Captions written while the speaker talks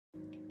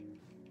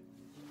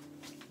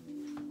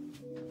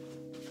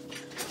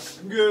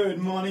Good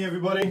morning,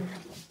 everybody.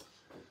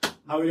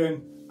 How are we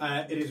doing?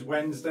 It is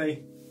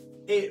Wednesday.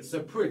 It's a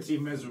pretty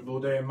miserable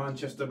day in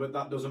Manchester, but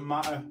that doesn't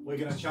matter. We're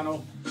going to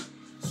channel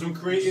some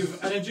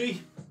creative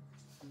energy.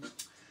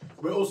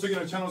 We're also going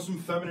to channel some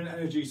feminine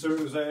energy. So it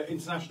was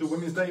International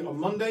Women's Day on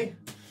Monday.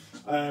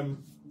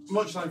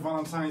 Much like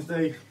Valentine's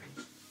Day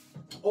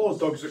or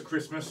dogs at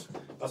Christmas.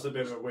 That's a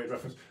bit of a weird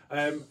reference.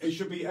 It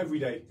should be every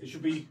day. It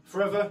should be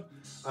forever.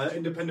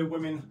 Independent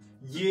women,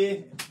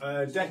 year,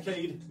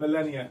 decade,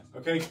 millennia.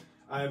 Okay.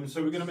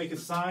 So we're going to make a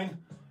sign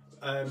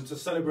to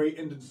celebrate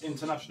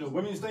International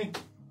Women's Day.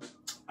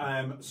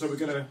 So we're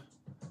going to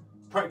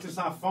practice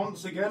our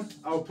fonts again.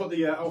 I'll put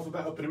the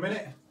alphabet up in a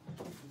minute.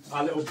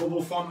 Our little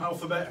bubble font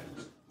alphabet.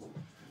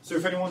 So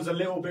if anyone's a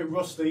little bit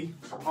rusty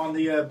on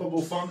the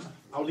bubble font,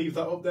 I'll leave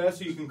that up there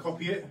so you can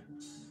copy it.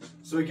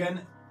 So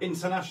again,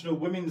 International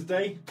Women's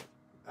Day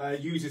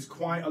uses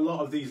quite a lot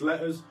of these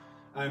letters.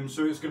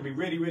 So it's going to be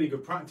really, really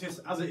good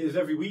practice, as it is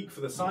every week for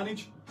the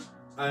signage,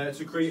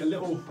 to create a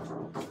little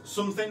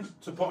something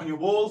to put on your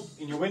wall,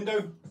 in your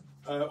window,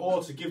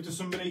 or to give to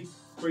somebody,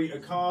 create a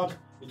card.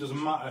 It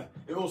doesn't matter.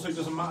 It also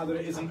doesn't matter that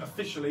it isn't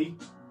officially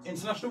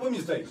International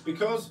Women's Day,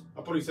 because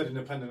I probably said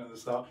independent at the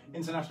start.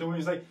 International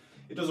Women's Day.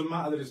 It doesn't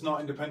matter that it's not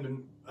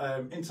independent.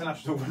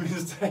 International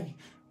Women's Day.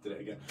 Did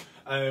it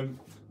again.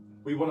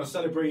 We want to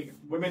celebrate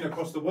women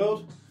across the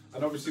world,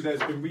 and obviously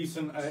there's been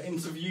recent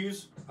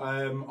interviews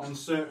on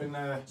certain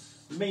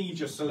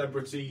major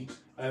celebrity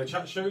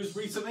chat shows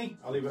recently.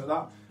 I'll leave it at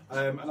that.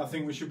 And I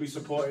think we should be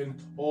supporting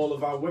all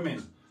of our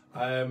women.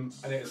 And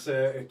it's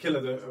a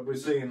killer that we're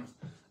seeing,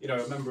 you know,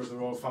 a member of the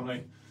royal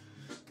family,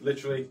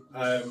 literally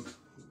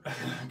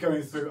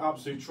going through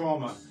absolute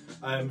trauma.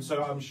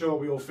 So I'm sure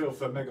we all feel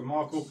for Meghan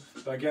Markle,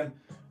 but again,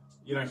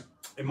 you know,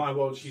 in my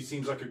world, she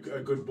seems like a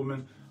good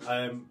woman.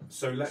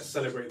 So let's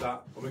celebrate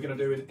that. And we're going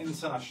to do an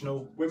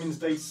International Women's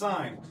Day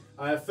sign.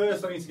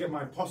 First, I need to get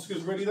my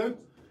Poscas ready though.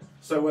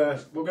 So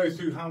we'll go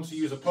through how to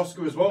use a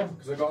Posca as well,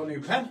 because I got a new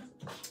pen.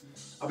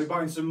 I'll be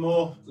buying some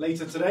more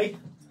later today.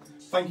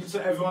 Thank you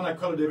to everyone, I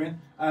coloured him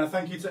in.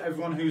 Thank you to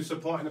everyone who's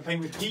supporting the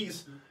Paint with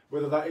Pete,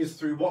 whether that is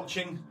through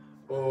watching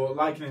or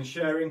liking and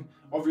sharing.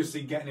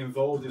 Obviously getting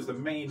involved is the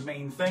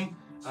main thing.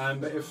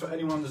 But if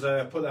anyone's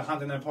put their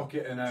hand in their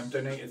pocket and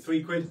donated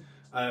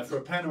 £3 for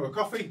a pen or a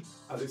coffee,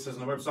 as it says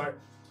on the website,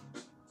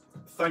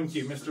 thank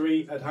you, Mr.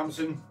 E, Ed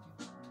Hampson,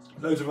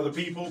 loads of other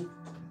people.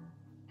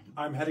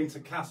 I'm heading to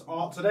Cass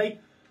Art today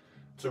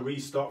to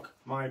restock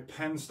my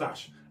pen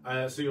stash.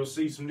 So you'll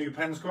see some new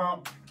pens come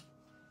out.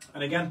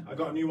 And again, I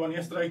got a new one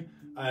yesterday.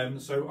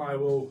 So I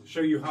will show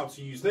you how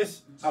to use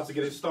this, how to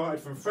get it started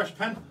from fresh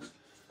pen.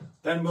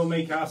 Then we'll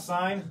make our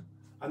sign.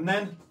 And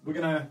then we're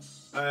going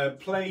to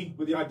play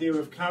with the idea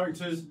of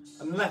characters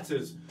and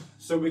letters.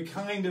 So we're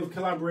kind of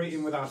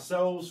collaborating with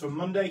ourselves from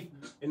Monday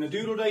in the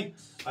doodle day,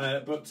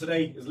 but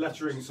today is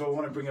lettering, so I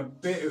want to bring a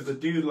bit of the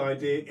doodle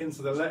idea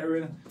into the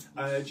lettering,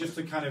 just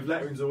to kind of,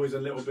 lettering's always a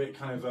little bit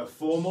kind of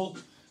formal.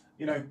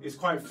 You know, it's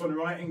quite fun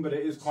writing, but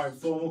it is quite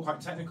formal,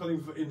 quite technical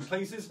in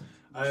places.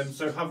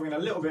 So having a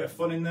little bit of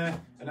fun in there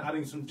and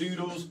adding some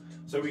doodles,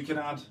 so we can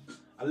add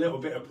a little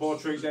bit of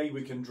portrait day.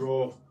 We can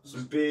draw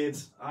some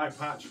beards, eye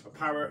patch, a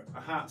parrot,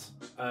 a hat,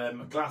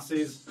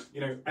 glasses,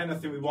 you know,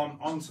 anything we want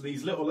onto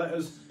these little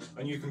letters,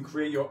 and you can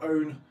create your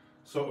own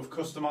sort of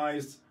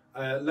customized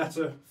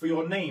letter for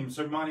your name.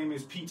 So my name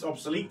is Pete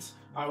Obsolete.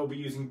 I will be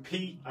using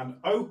P and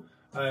O.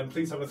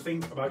 Please have a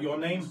think about your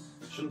name.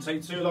 Shouldn't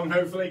take too long,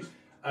 hopefully.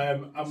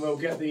 And we'll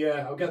get the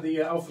I'll get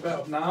the alphabet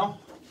up now.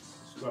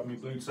 Just grab me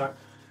blue tack.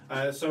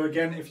 So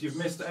again, if you've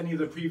missed any of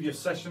the previous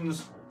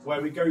sessions where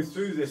we go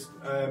through this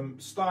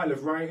style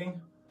of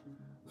writing,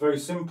 very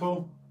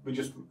simple. We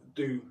just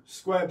do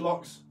square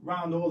blocks,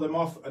 round all them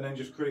off, and then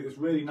just create this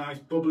really nice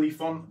bubbly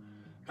font,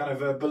 kind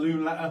of a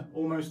balloon letter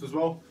almost as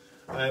well.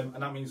 And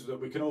that means that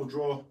we can all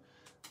draw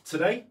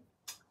today.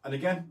 And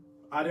again,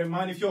 I don't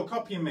mind if you're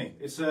copying me.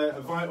 It's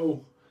a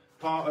vital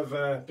part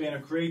of being a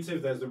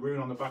creative. There's the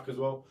rune on the back as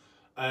well.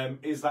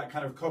 Is that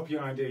kind of copying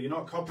idea. You're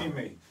not copying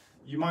me.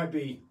 You might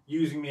be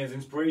using me as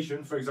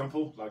inspiration, for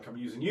example, like I'm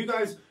using you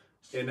guys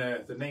in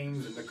the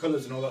names and the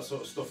colours and all that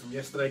sort of stuff from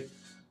yesterday.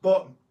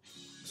 But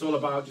it's all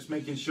about just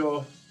making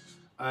sure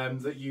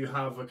that you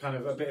have a kind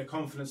of a bit of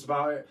confidence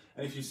about it.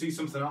 And if you see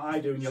something that I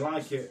do and you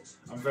like it,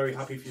 I'm very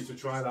happy for you to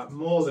try that.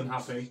 More than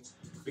happy,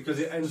 because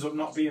it ends up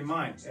not being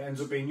mine. It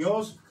ends up being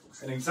yours,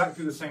 in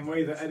exactly the same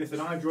way that anything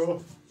I draw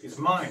is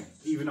mine,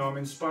 even though I'm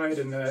inspired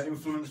and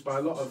influenced by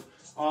a lot of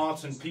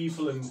art and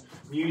people and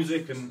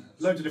music and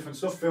loads of different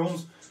stuff,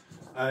 films.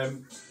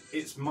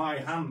 It's my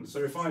hand.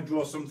 So if I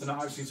draw something that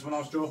I've seen someone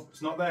else draw,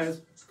 it's not theirs,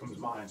 it becomes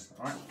mine.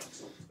 All right,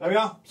 there we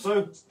are.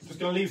 So just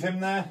going to leave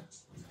him there.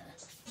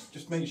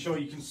 Just make sure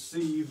you can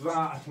see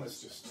that.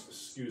 Let's just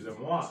excuse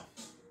them. What?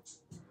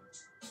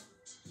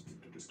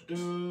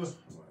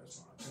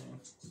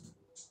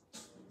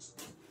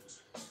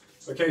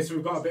 Okay, so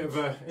we've got a bit of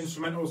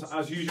instrumentals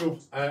as usual.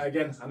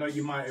 Again, I know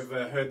you might have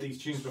heard these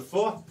tunes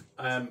before,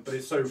 but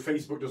it's so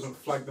Facebook doesn't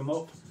flag them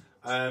up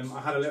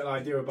I had a little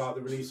idea about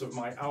the release of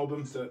my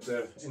album that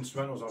the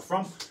instrumentals are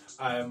from.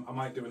 I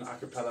might do an a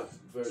cappella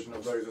version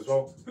of those as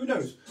well. Who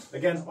knows?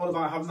 Again, all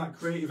about having that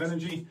creative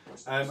energy.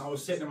 I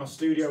was sitting in my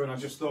studio and I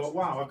just thought,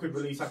 wow, I could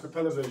release a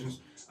cappella versions.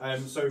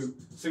 So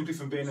simply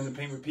from being in the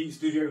Paint with Pete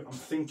studio, I'm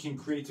thinking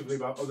creatively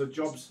about other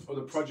jobs,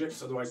 other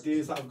projects, other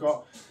ideas that I've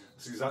got.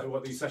 That's exactly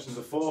what these sessions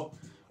are for.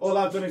 All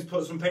I've done is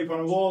put some paper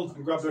on a wall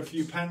and grabbed a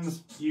few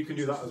pens. You can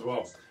do that as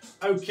well.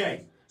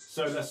 Okay,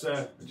 so let's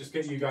just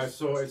get you guys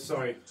sorted.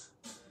 Sorry,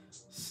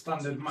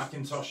 standard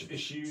Macintosh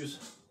issues.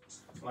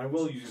 I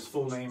will use his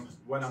full name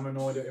when I'm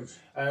annoyed at him.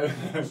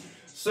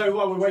 So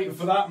while we're waiting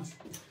for that,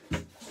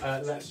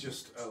 let's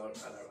just, hello.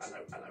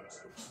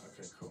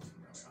 Okay, cool,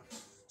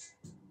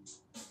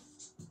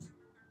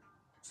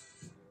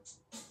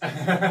 there we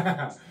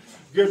are.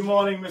 Good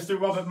morning, Mr.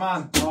 Robert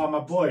Mann. Oh, my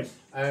boy.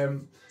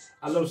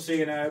 I love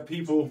seeing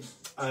people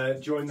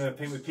join the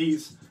Paint with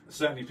Pete's.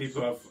 Certainly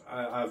people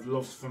I've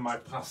loved from my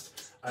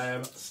past.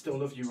 Still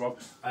love you, Rob.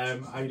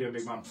 How you doing,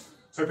 big man?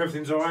 Hope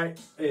everything's all right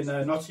in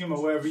Nottingham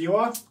or wherever you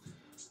are.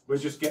 We're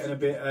just getting a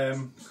bit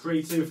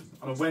creative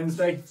on a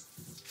Wednesday.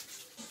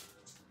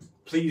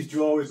 Please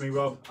draw with me,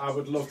 Rob. I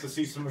would love to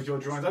see some of your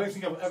drawings. I don't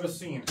think I've ever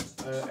seen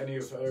any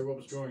of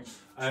Rob's drawings.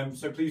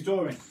 So please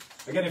draw me.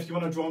 Again, if you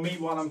want to draw me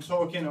while I'm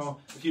talking, or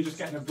if you're just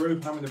getting a brew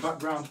and I'm in the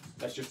background,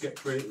 let's just get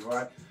creative, all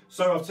right?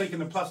 So I've taken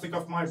the plastic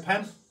off my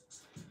pen.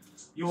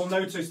 You will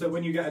notice that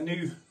when you get a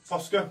new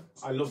Posca,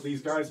 I love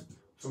these guys,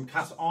 from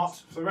Cass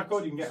Art for the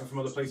record. You can get them from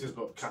other places,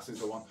 but Cass is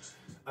the one.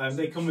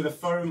 They come with a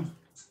foam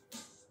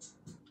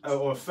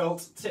or a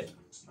felt tip,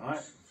 all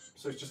right?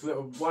 So it's just a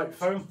little white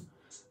foam,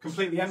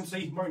 completely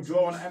empty. Won't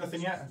draw on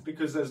anything yet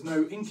because there's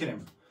no ink in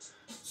him.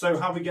 So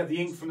how we get the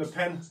ink from the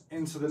pen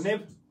into the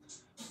nib,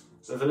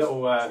 there's a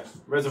little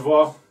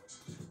reservoir.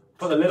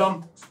 Put the lid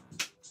on,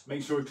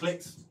 make sure it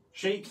clicks,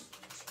 shake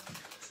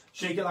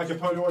it like a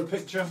Polaroid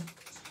picture.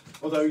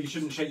 Although you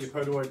shouldn't shake your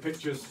Polaroid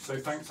pictures, so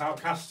thanks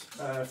Outcast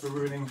for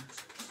ruining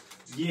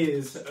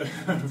years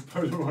of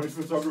Polaroid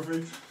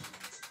photography.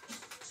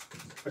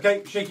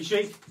 Okay,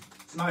 shake,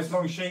 nice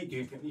long shake.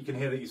 You can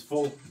hear that he's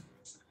full.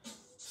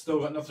 Still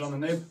got nothing on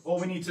the nib. All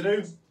we need to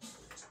do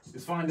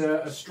is find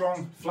a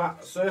strong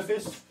flat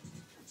surface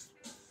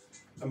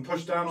and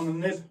push down on the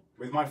nib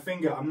with my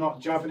finger. I'm not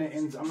jabbing it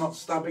in, I'm not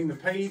stabbing the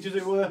page as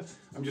it were.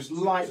 I'm just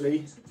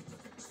lightly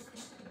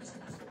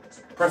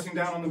pressing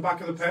down on the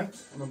back of the pen,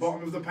 on the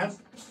bottom of the pen.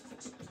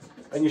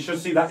 And you should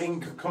see that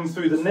ink come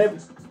through the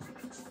nib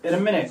in a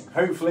minute,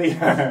 hopefully.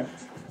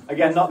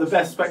 Again, not the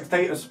best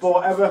spectator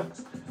sport ever,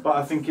 but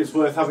I think it's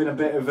worth having a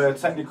bit of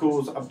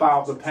technicals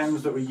about the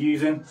pens that we're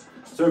using.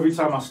 So every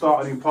time I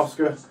start a new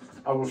Posca,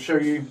 I will show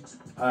you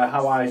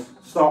how I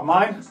start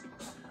mine.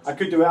 I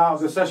could do it out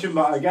of the session,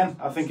 but again,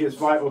 I think it's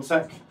vital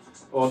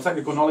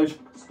technical knowledge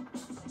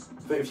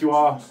that if you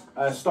are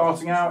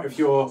starting out, if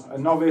you're a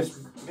novice,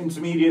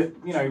 intermediate,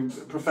 you know,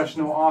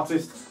 professional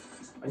artist,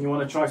 and you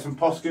want to try some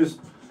Poscas,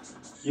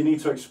 you need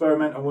to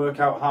experiment and work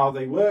out how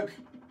they work.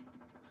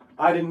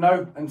 I didn't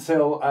know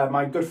until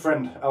my good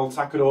friend El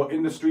Tacador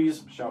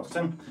Industries, shout out to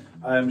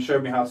Tim,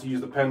 showed me how to use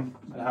the pen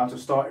and how to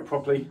start it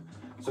properly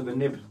so the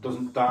nib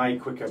doesn't die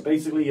quicker.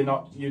 Basically, you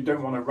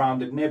don't want a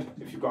rounded nib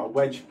if you've got a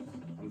wedge,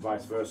 and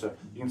vice versa.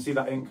 You can see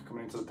that ink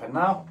coming into the pen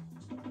now.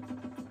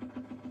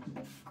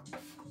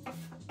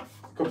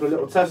 A couple of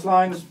little test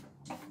lines.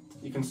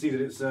 You can see that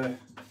it's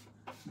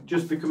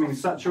just becoming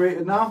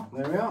saturated now.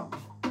 There we are.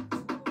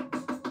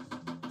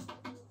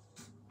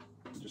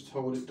 Just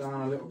hold it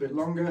down a little bit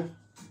longer,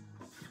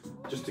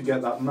 just to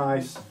get that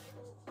nice,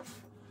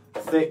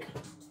 thick,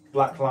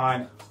 black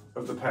line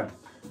of the pen.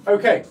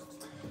 Okay,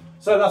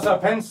 so that's our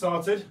pen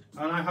started,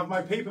 and I have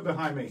my paper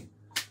behind me.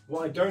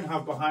 What I don't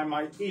have behind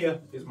my ear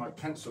is my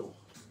pencil.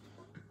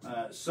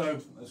 So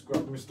let's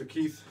grab Mr.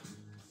 Keith.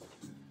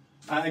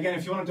 Again,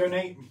 if you want to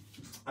donate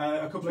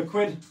a couple of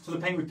quid to the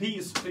Paint with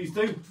Pete's, please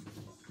do.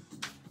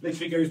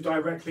 Literally goes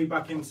directly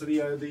back into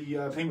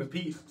the Paint with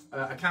Pete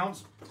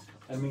account,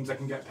 and means I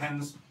can get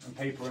pens and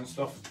paper and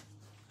stuff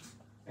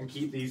and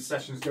keep these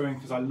sessions going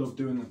because I love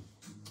doing them.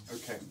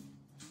 Okay,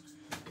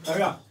 there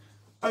we are.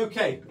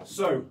 Okay,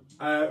 so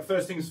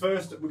first things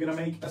first, we're going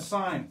to make a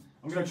sign.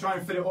 I'm going to try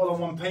and fit it all on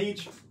one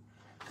page.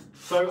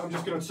 So I'm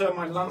just going to turn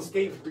my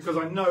landscape because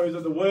I know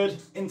that the word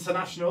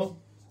international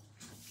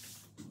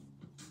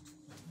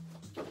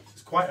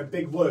is quite a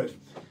big word.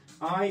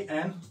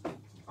 I-N-T-E-R,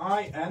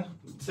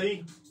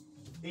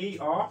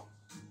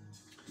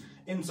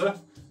 inter,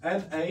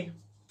 N-A-T-I-O-N,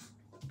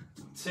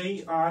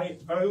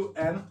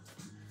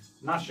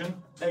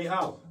 nation,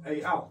 A-L,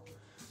 A-L.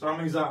 So how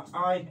many is that?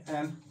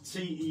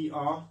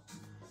 I-N-T-E-R,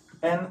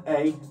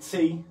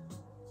 N-A-T-I-O-N,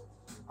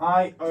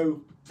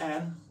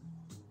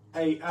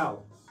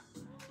 A-L.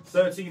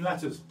 13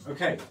 letters.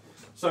 Okay,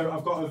 so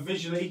I've got a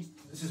visually,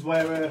 this is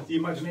where the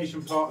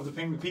imagination part of the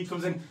Paint with Pete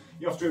comes in.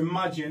 You have to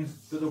imagine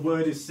that the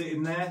word is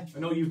sitting there,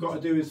 and all you've got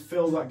to do is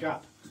fill that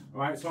gap.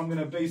 Alright, so I'm going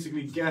to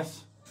basically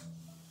guess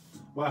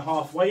where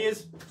halfway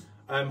is.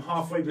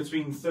 Halfway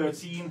between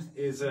 13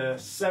 is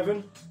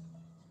 7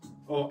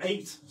 or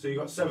 8, so you've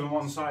got 7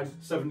 one side,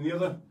 7 the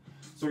other.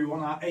 So we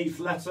want our 8th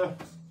letter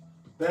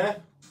there.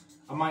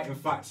 I might in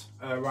fact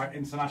write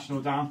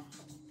international down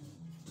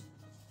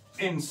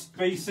in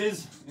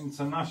spaces,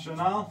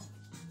 international.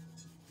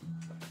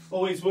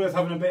 Always worth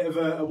having a bit of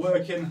a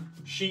working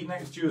sheet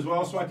next to you as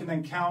well, so I can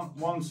then count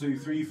 1, 2,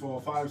 3,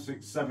 4, 5,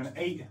 6, 7,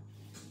 8.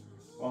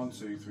 1,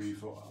 2, 3,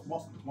 4,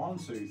 1,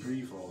 2,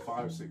 3, 4,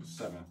 5, 6,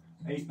 7,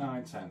 8,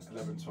 9, 10,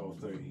 11, 12,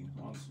 13.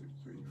 1, 2,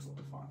 3, 4,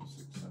 5,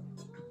 6, 7.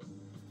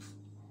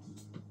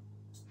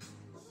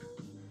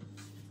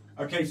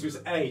 Okay, so it's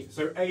A.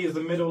 So A is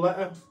the middle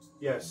letter.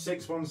 Yeah,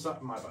 6 one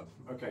side. My bad.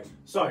 Okay,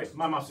 sorry,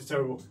 my maths is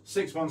terrible.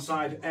 6 one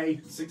side, A,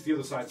 6 the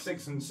other side.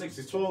 6 and 6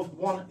 is 12.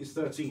 1 is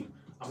 13.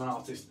 I'm an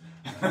artist.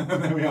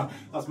 There we are.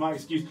 That's my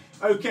excuse.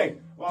 Okay,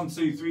 1,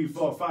 2, 3,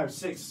 4, 5,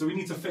 6. So we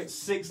need to fit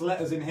 6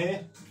 letters in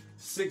here.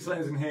 6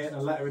 letters in here and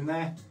a letter in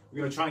there. We're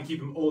going to try and keep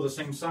them all the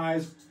same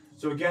size.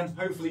 So again,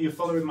 hopefully you're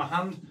following my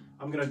hand.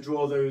 I'm going to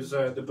draw those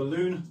the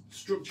balloon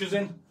structures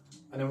in,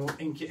 and then we'll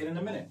ink it in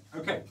a minute.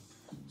 Okay,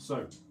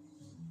 so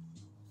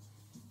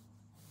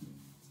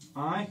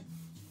I,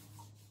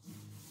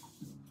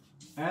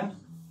 N,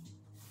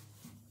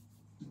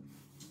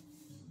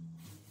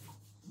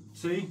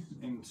 T,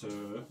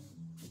 into,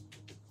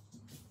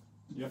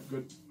 yep,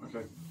 good,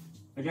 okay.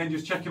 Again,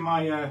 just checking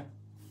my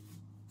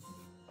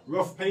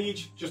rough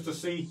page, just to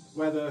see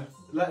where the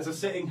letters are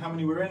sitting, how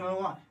many we're in and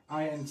all that.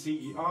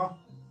 I-N-T-E-R,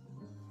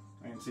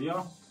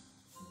 I-N-T-E-R,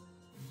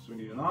 so we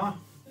need an R.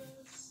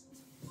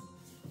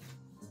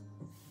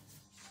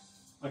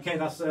 Okay,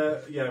 that's,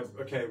 yeah,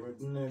 okay,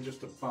 we're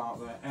just about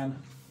there,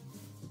 N.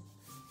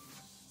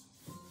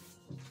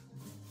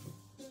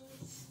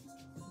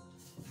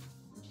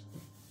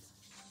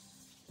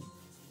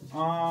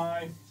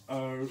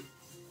 I-O-N.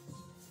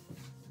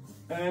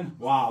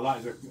 Wow,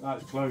 that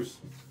is close.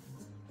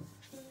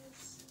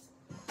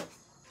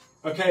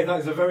 Okay, that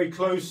is a very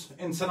close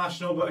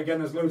international, but again,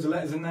 there's loads of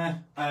letters in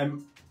there.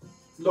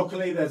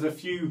 Luckily, there's a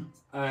few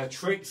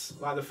tricks,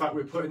 like the fact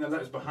we're putting the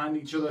letters behind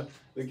each other,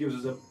 that gives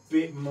us a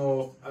bit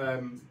more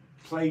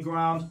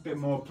playground, a bit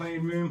more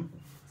playing room,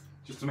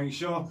 just to make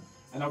sure.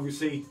 And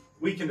obviously,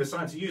 we can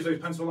decide to use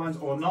those pencil lines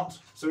or not.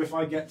 So if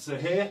I get to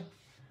here,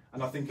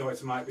 and I think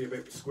it might be a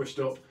bit squished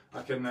up,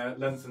 I can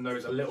lengthen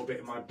those a little bit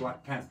in my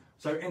black pen.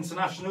 So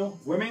international,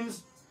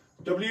 women's,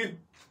 W,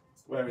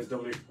 where is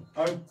W?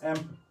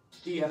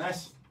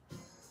 O-M-E-N-S.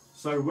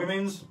 So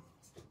women's,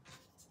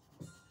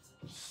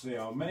 see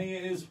how many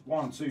it is,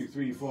 1, 2,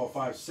 3, 4,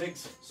 5,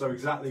 6, so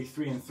exactly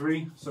 3 and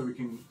 3, so we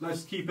can,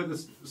 let's keep it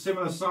the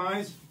similar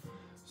size,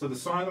 so the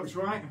sign looks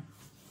right.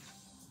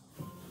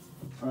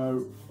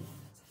 O,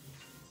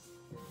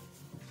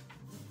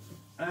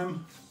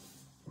 M,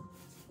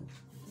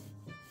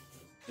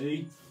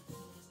 E,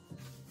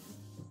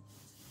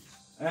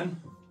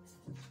 N,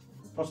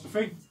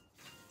 apostrophe.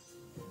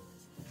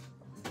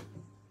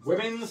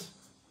 Women's,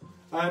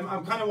 I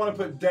kind of want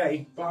to put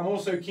day, but I'm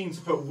also keen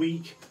to put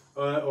week,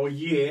 or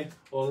year,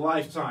 or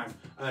lifetime,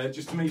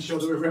 just to make sure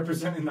that we're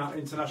representing that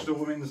International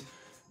Women's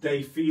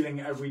Day feeling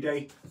every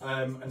day,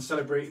 and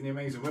celebrating the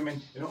amazing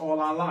women in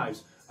all our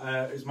lives.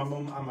 It's my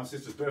mum and my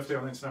sister's birthday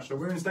on International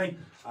Women's Day,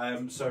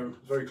 so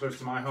very close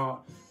to my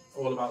heart,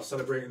 all about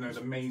celebrating those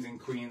amazing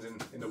queens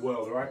in the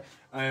world, all right?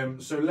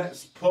 So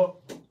let's put,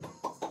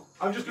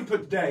 I'm just going to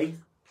put day.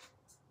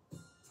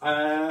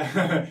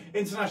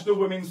 International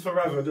Women's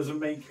Forever doesn't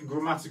make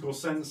grammatical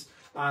sense,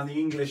 and the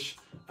English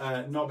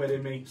not better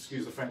than me,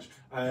 excuse the French.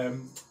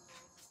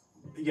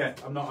 Yeah,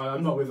 I'm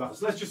not with that.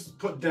 So let's just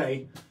put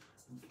day.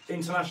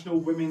 International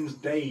Women's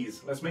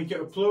Days. Let's make it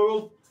a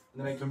plural,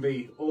 and then it can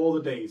be all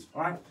the days.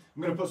 All right.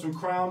 I'm going to put some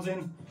crowns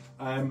in,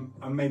 and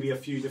maybe a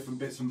few different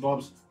bits and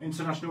bobs.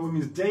 International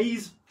Women's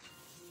Days.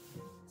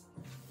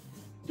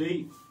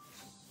 D.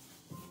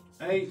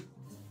 A.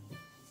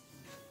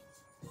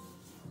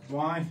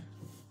 Y.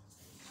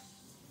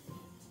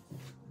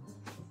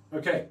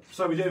 Okay,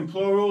 so we're doing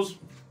plurals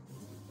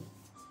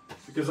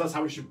because that's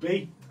how it should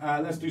be.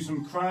 Let's do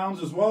some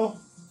crowns as well.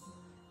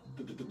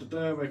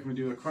 Where can we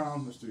do a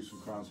crown? Let's do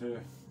some crowns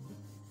here.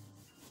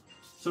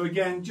 So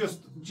again,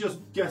 just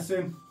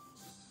guessing.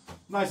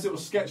 Nice little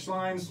sketch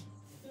lines.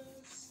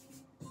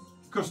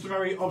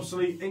 Customary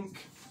obsolete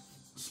ink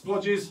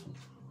splodges.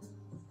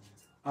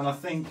 And I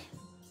think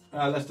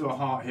let's do a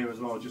heart here as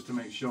well, just to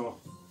make sure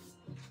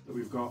that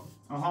we've got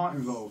a heart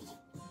involved.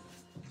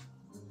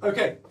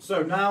 Okay,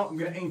 so now I'm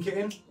going to ink it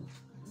in.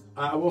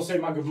 I will say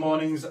my good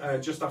mornings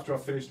just after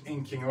I've finished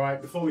inking,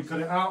 alright, before we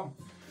cut it out.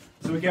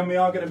 So again, we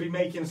are going to be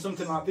making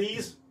something like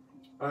these.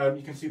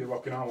 You can see the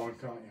rock in R one,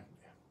 can't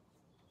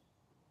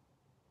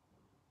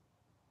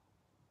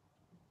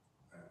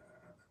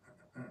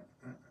you?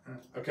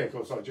 Okay,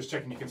 cool, sorry, just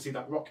checking you can see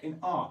that rock in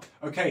R.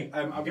 Okay,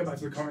 I'll get back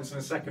to the comments in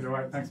a second,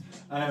 alright, thanks.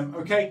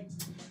 Okay,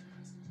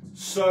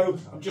 so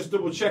I'm just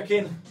double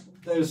checking.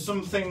 There's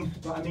something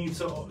that I need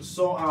to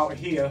sort out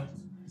here.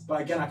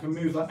 But again, I can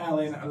move that L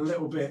in a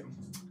little bit.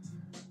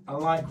 I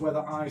like where the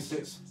I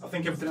sits. I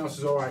think everything else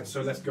is all right,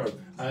 so let's go.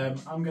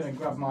 I'm going to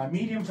grab my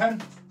medium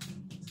pen.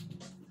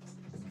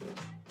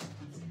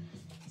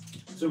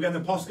 So again, the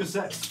Posca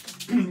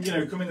sets, you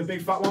know, come in the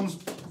big fat ones.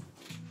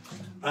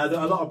 that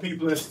a lot of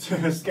people are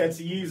scared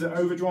to use at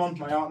Overdrawn,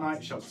 my art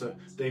night. Shout out to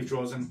Dave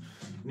Draws and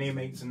Near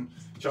Meats and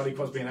Charlie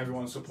Crosby and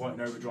everyone supporting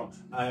Overdrawn.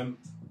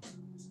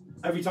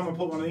 Every time I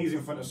put one of these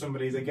in front of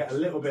somebody, they get a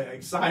little bit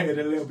excited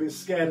and a little bit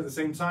scared at the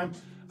same time.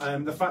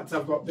 The fact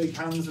I've got big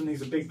hands and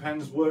these are big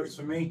pens works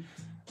for me.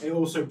 It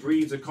also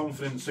breeds a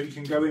confidence, so you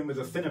can go in with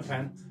a thinner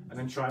pen and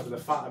then try it with a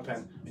fatter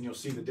pen, and you'll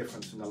see the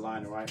difference in the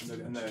line, right?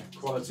 And the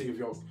quality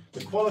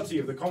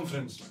of the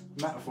confidence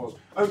metaphors.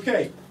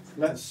 Okay,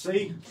 let's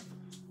see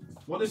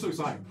what this looks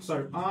like.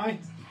 So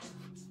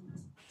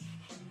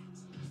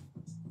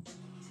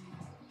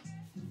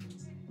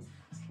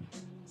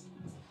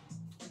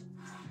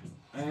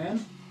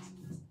and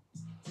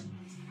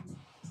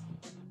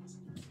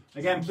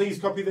again, please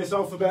copy this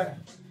alphabet.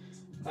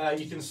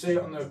 You can see it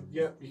on the,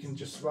 you can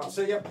just about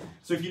see it,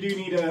 So if you do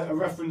need a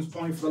reference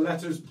point for the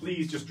letters,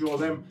 please just draw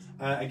them.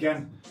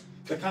 Again,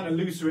 the kind of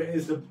looser it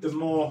is, the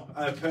more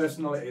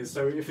personal it is.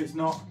 So if it's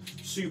not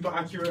super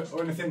accurate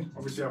or anything,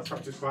 obviously I've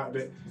practiced quite a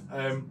bit,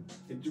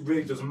 it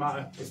really doesn't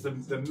matter. It's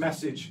the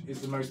message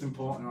is the most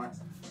important, right?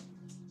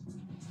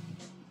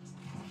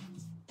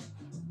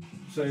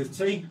 So it's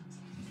T.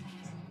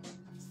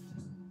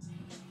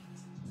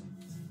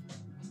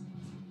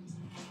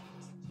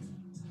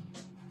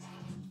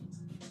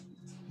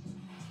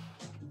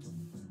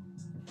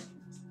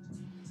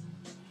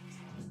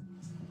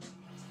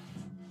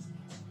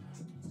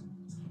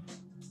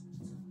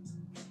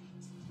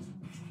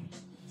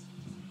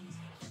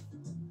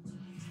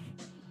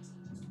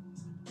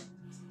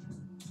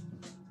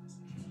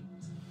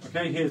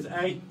 Okay, here's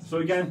A. So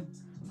again,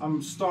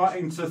 I'm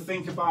starting to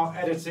think about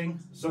editing,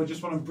 so I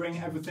just want to bring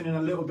everything in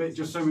a little bit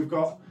just so we've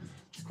got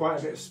quite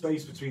a bit of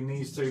space between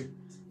these two.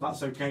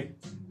 That's okay.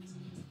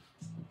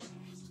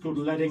 It's called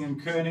leading and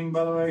kerning,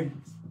 by the way.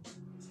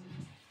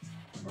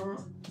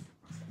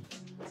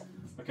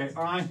 Okay,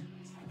 I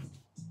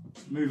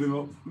move him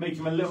up, make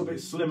him a little bit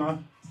slimmer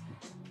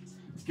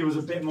to give us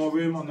a bit more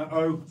room on the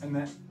O and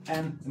the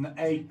N and the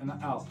A and the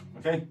L.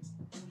 Okay,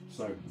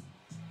 so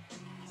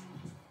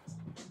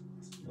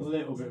a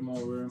little bit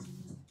more room.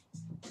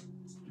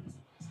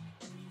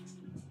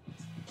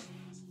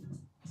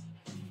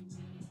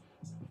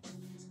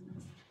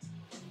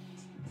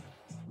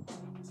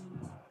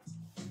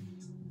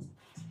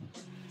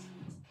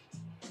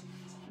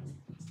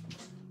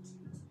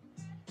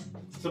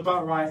 It's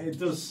about right. It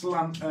does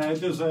slant,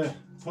 it does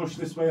push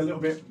this way a little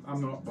bit. I'm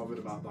not bothered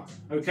about that.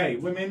 Okay,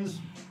 women's.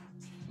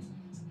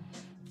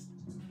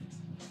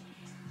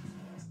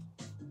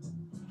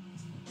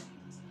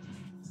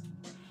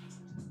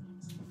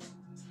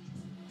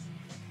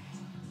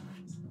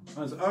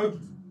 There's O.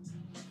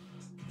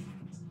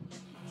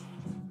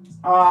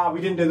 Ah,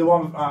 we didn't do the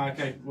one. Ah,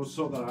 okay, we'll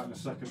sort that out in a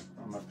second.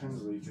 Oh, my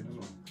pen's leaking as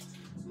well.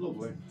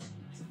 Lovely.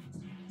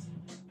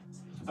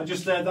 I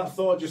just had that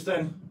thought just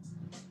then.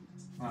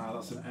 Ah,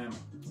 that's an M.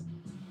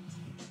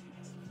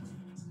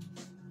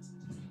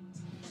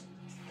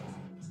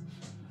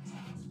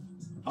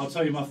 I'll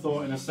tell you my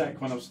thought in a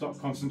sec when I've stopped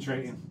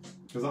concentrating,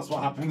 because that's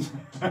what happens.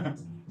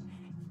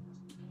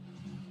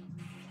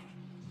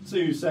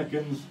 2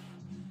 seconds.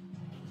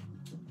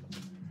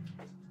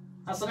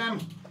 That's an M.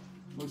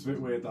 Looks a bit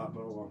weird that,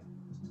 but hold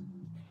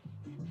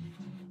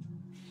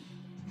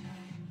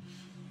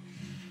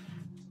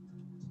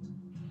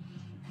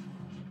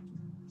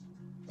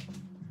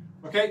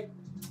on. Okay,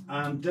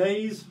 and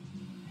days.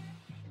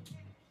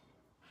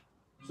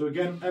 So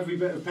again, every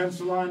bit of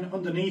pencil line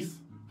underneath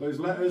those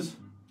letters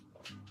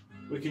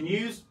we can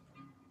use.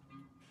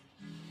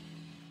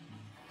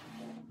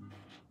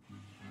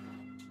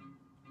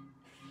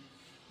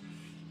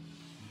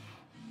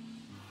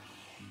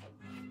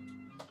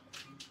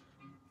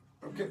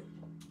 Okay.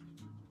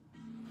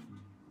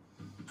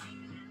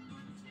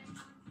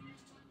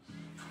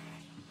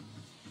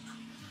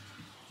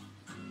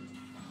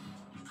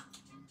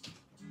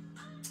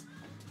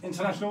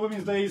 International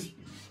Women's Days.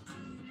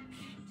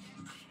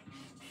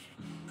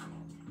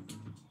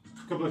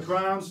 A couple of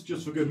crowns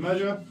just for good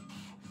measure.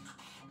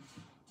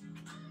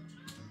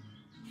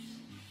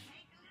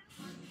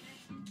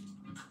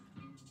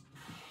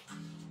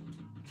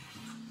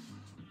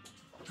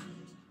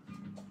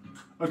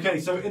 Okay,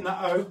 so in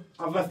that O,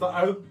 I've left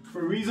that O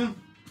for a reason.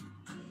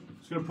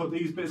 Just going to put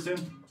these bits in.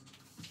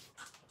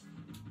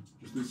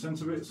 Just these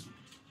centre bits.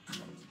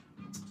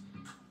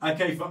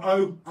 Okay, for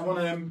O, I want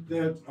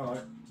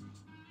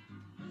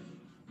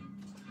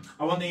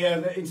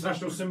the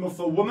international symbol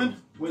for woman,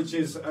 which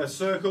is a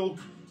circle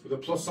with a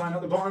plus sign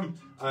at the bottom.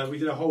 We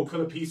did a whole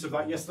colour piece of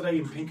that yesterday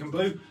in pink and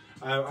blue.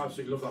 I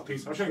absolutely love that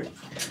piece. I'll show you.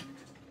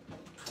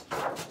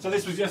 So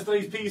this was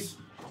yesterday's piece.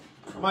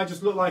 It might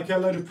just look like a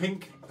load of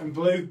pink and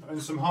blue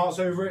and some hearts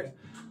over it,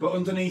 but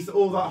underneath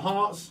all that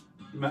hearts,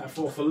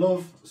 metaphor for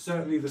love,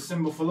 certainly the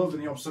symbol for love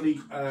in the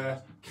obsolete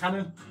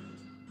canon,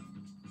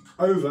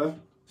 over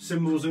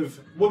symbols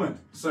of woman.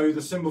 So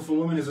the symbol for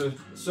woman is a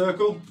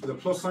circle with a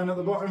plus sign at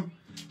the bottom.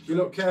 If you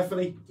look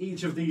carefully,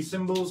 each of these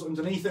symbols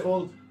underneath it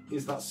all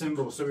is that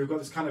symbol. So we've got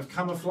this kind of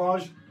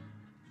camouflage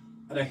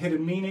and a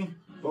hidden meaning,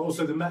 but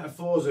also the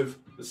metaphors of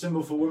the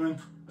symbol for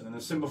woman and then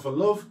the symbol for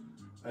love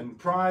and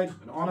pride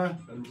and honour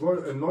and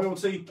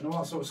loyalty and all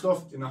that sort of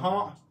stuff in the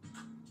heart.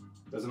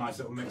 There's a nice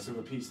little mix of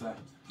a piece there.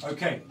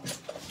 Okay.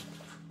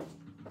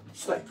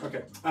 Stay.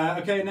 Okay.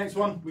 Okay, next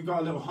one. We've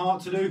got a little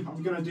heart to do.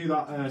 I'm going to do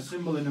that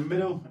symbol in the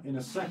middle in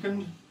a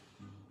second.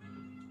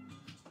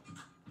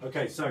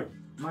 Okay, so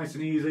nice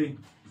and easy.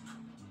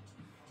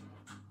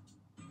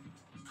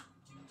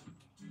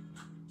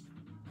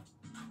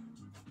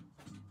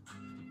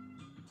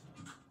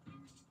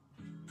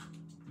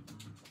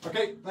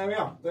 Okay, there we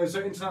are. There's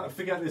an internet.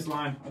 Forget this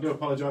line. I do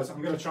apologise.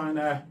 I'm going to try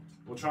and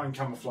we'll try and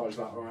camouflage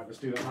that. All right, let's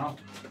do that now.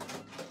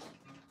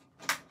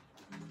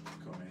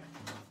 Come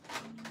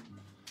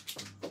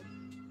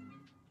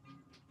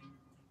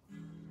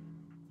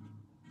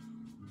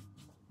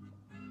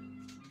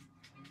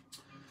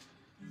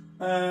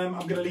here.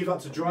 I'm going to leave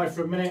that to dry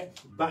for a minute.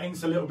 That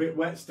ink's a little bit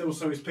wet still,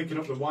 so it's picking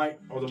up the white,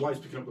 or the white's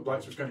picking up the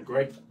black, so it's going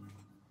grey.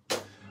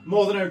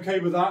 More than okay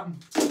with that.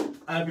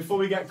 Before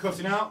we get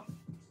cutting out,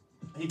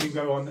 he can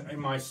go on in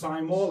my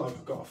sign wall.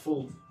 I've got a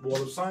full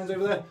wall of signs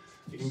over there.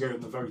 You can go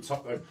in the very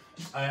top though.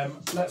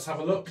 Let's have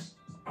a look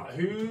at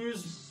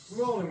who's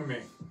rolling with me.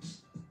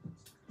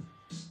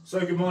 So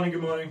good morning,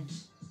 good morning.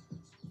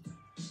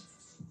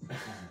 Oh,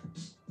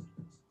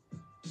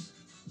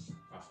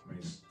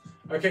 amazing.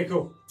 Okay,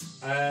 cool.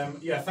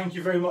 Yeah, thank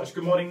you very much.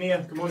 Good morning,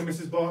 Nia. Good morning,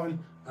 Mrs. Barton.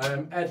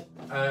 Ed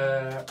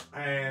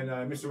and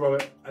Mr.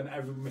 Robert and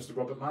Mr.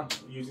 Robert Mann,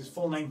 use his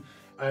full name.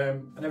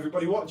 And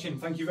everybody watching,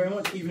 thank you very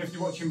much. Even if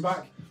you're watching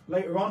back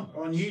later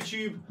on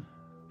YouTube,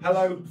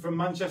 hello from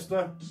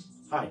Manchester.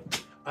 Hi.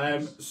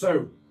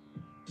 So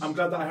I'm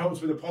glad that helps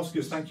with the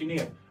Poscas. Thank you,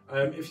 Nia.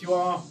 If you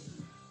are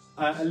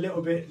a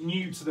little bit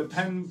new to the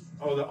pen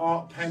or the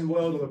art pen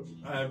world, or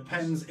the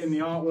pens in the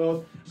art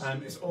world,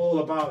 it's all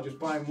about just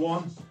buying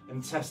one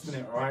and testing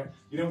it. All right,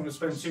 you don't want to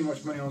spend too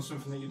much money on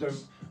something that you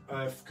don't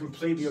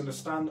completely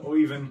understand or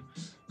even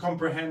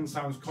comprehend.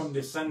 Sounds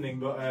condescending,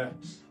 but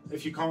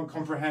if you can't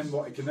comprehend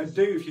what it can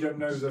do, if you don't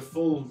know the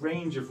full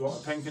range of what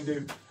a pen can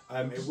do,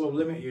 it will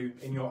limit you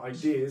in your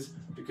ideas,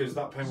 because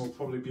that pen will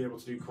probably be able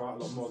to do quite a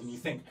lot more than you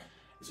think.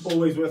 It's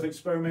always worth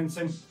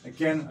experimenting.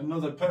 Again,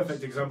 another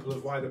perfect example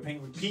of why the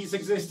Paint with Peace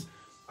exists.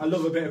 I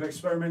love a bit of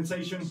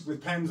experimentation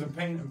with pens and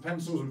paint and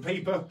pencils and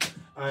paper,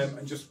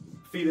 and just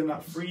feeling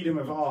that freedom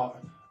of art,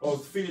 or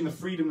feeling the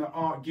freedom that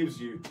art gives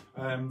you,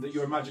 that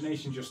your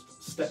imagination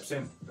just steps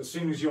in. As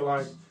soon as you're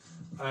like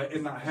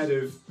in that head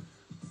of,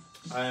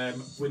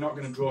 we're not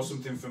going to draw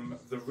something from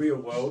the real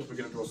world, we're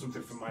going to draw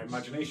something from my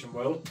imagination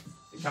world.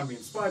 It can be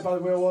inspired by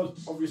the real world,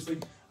 obviously.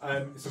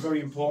 It's a very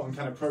important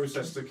kind of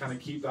process to kind of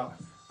keep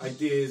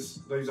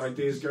those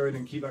ideas going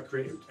and keep that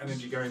creative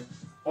energy going.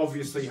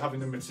 Obviously, having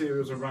the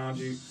materials around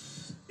you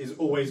is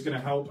always going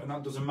to help, and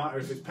that doesn't matter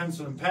if it's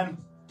pencil and pen,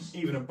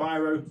 even a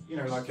biro, you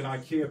know, like an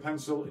IKEA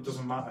pencil, it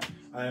doesn't matter,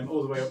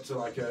 all the way up to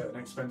like an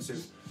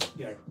expensive,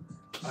 you know,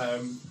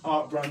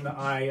 art brand that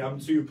I am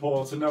too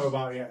poor to know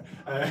about yet.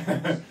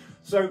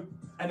 So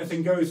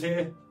anything goes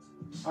here.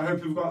 I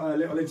hope we've got a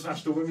little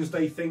International Women's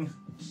Day thing,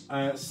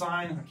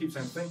 sign, I keep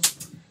saying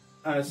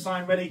thing,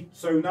 sign ready.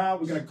 So now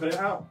we're going to cut it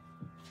out.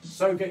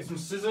 So get some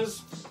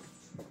scissors.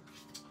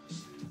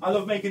 I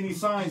love making these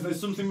signs. There's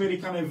something really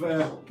kind of,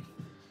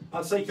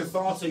 I'd say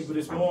cathartic, but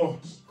it's more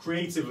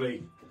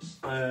creatively.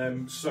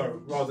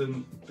 So rather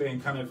than being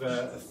kind of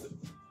a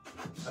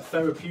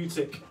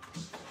therapeutic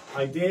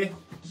idea,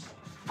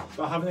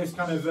 but having this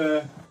kind of,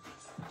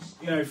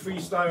 you know,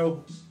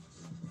 freestyle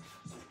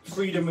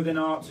freedom within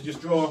art to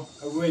just draw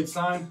a weird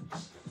sign,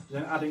 and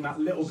then adding that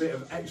little bit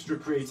of extra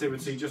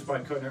creativity just by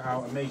cutting it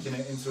out and making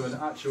it into an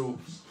actual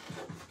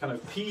kind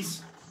of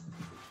piece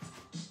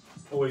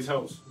always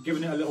helps.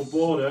 Giving it a little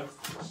border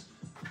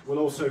will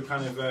also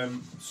kind of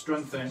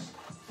strengthen it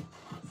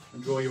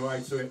and draw your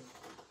eye to it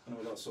and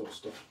all that sort of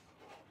stuff.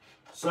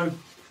 So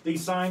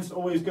these signs,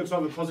 always good to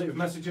have a positive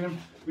message in them.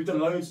 We've done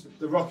loads.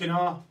 The Rockin'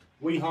 R,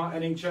 We Heart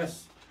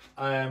NHS,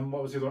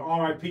 what was the other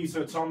one? RIP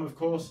Sir Tom, of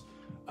course.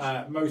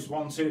 Most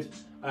Wanted.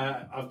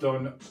 I've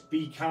done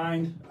Be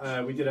Kind.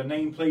 We did a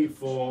nameplate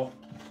for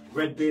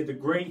Redbeard the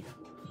Great.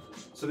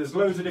 So there's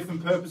loads of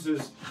different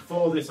purposes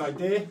for this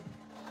idea.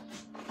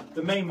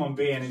 The main one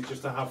being is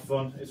just to have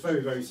fun. It's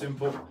very, very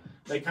simple.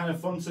 They're kind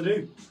of fun to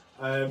do.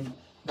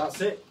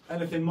 That's it.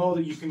 Anything more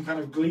that you can kind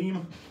of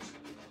glean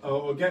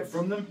or get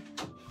from them,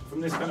 from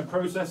this kind of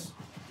process,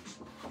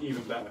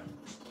 even better.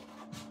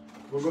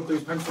 We'll rub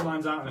those pencil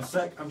lines out in a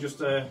sec. I'm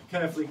just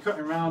carefully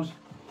cutting around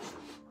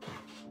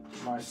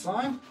my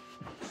sign.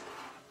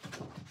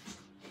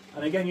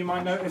 And again, you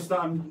might notice that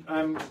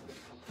I'm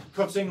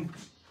cutting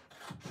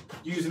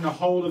using the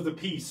whole of the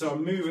piece, so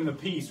I'm moving the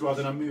piece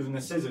rather than I'm moving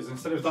the scissors.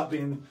 Instead of that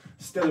being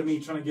still of me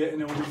trying to get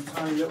in all these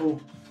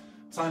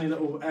tiny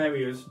little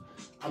areas,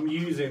 I'm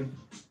using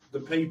the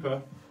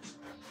paper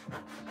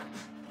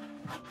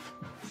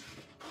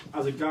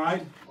as a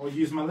guide, or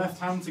using my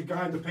left hand to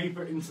guide the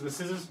paper into the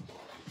scissors,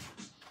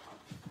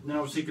 and then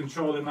obviously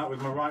controlling that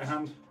with my right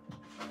hand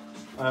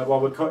while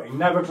we're cutting.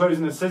 Never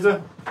closing the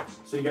scissor,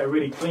 so you get a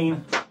really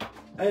clean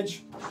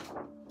edge.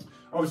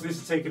 Obviously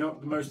this is taking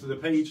up most of the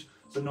page,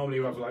 so normally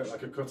you have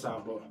like a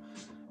cutout, but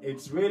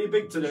It's really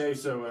big today,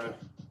 so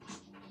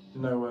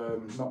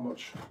no, not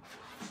much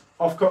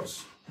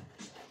offcuts.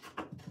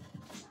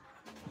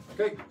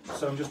 Okay,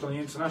 so I'm just on the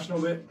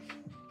international bit.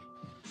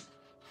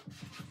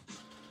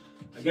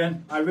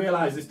 Again, I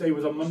realise this day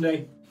was on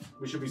Monday.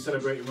 We should be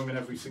celebrating women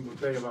every single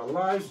day of our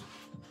lives.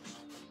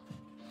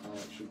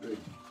 It should be.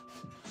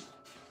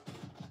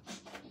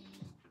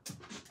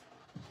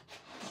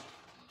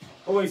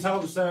 Always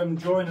helps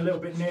drawing a little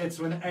bit near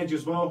to an edge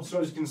as well. So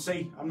as you can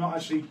see, I'm not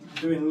actually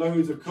doing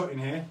loads of cutting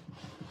here,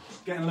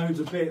 getting loads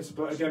of bits,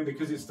 but again,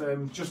 because it's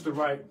just the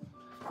right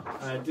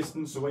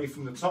distance away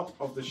from the top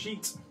of the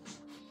sheet,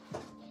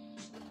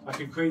 I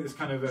can create this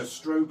kind of a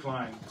stroke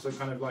line, so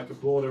kind of like a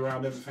border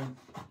around everything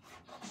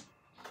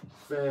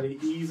fairly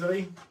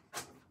easily.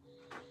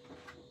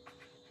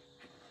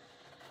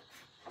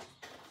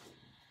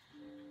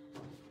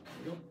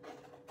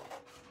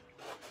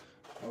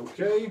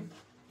 Okay,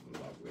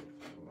 lovely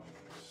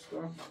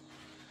stuff.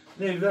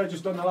 Nearly there,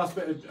 just done the last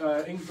bit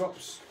of ink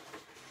drops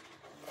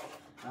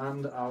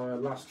and our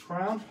last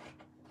crown.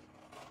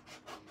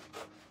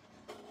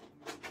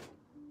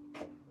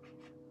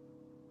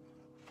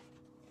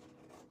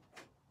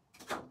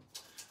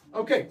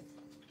 Okay,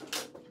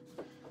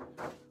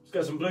 let's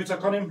get some blue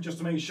tack on him just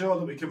to make sure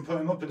that we can put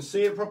him up and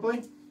see it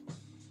properly.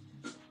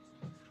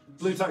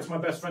 Blue tack's my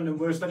best friend and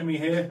worst enemy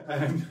here.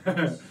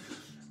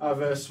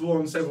 I've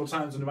sworn several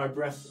times under my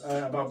breath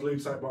about blue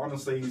tack, but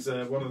honestly he's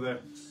one of the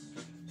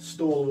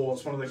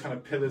stalwarts, one of the kind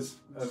of pillars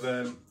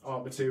of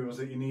art materials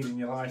that you need in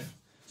your life.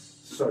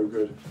 So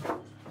good.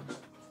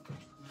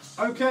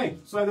 Okay,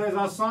 so there's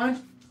our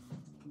sign.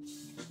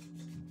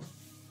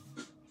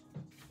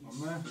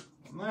 On there,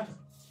 on there,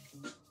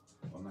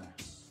 on there.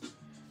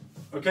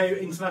 Okay,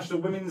 International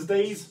Women's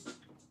Days.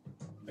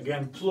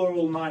 Again,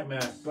 plural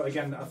nightmare, but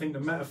again, I think the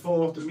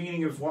metaphor, the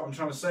meaning of what I'm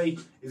trying to say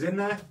is in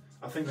there.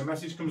 I think the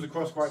message comes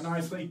across quite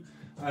nicely.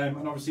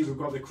 And obviously we've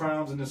got the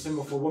crowns and the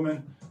symbol for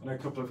woman and a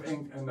couple of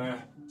ink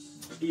and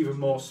even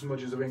more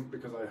smudges of ink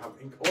because I have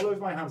ink all over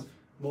my hands.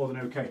 More than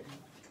okay.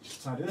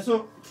 Just tidy this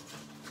up.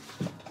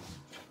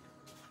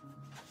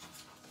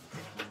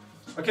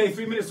 Okay,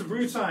 3 minutes of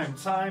brew time.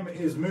 Time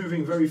is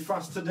moving very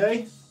fast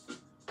today.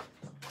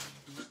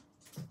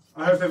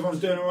 I hope everyone's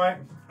doing all right.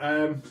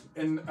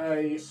 In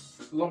a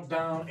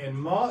lockdown in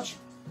March.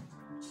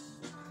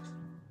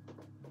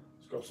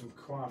 Let's grab some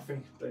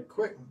coffee dead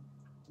quick.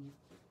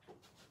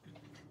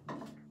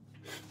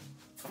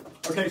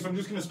 Okay, so I'm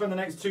just going to spend the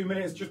next 2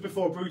 minutes just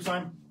before brew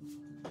time,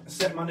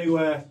 set my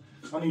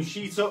new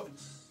sheet up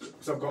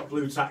because I've got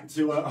blue tack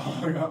to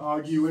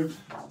argue with.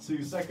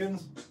 2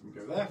 seconds.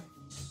 Go there.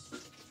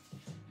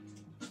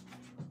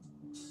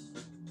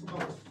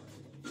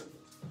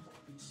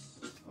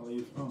 I'll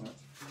leave. Oh no.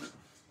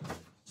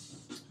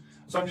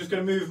 So I'm just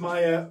going to move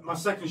my my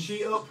second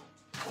sheet up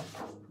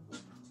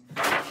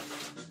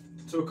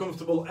to a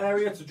comfortable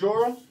area to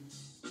draw on.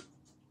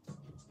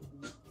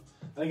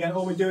 And again,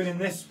 all we're doing in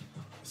this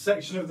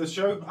section of the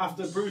show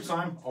after brew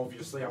time,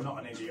 obviously I'm not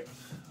an idiot.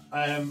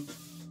 We're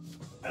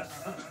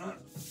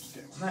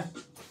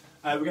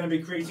going to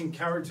be creating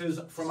characters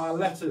from our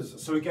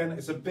letters. So again,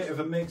 it's a bit of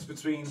a mix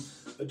between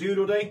a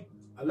doodle day,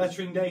 a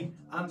lettering day,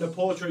 and a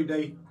portrait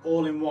day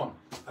all in one.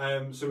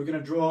 So we're going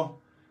to draw.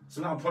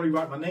 So now I'll probably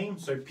write my name,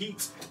 so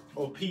Pete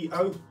or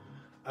P-O,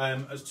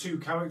 as 2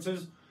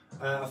 characters.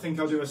 I think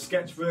I'll do a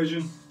sketch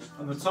version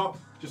on the top,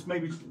 just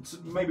maybe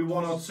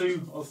 1 or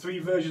 2 or 3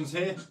 versions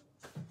here.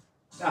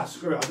 Ah,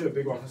 screw it, I'll do a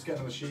big one. Let's get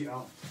another sheet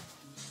out.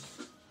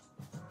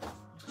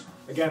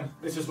 Again,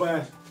 this is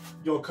where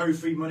your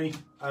Ko-fi money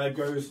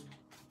goes,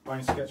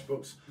 buying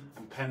sketchbooks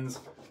and pens,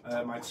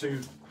 my 2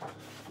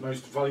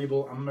 most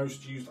valuable and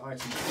most used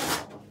items.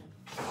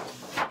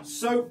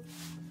 So,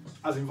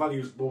 as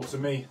invaluable to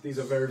me, these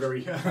are very,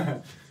 very,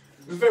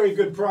 very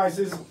good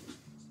prices.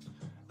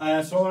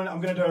 So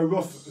I'm going to do a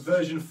rough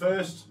version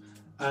first,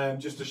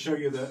 just to show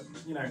you that,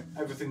 you know,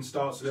 everything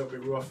starts a little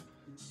bit rough.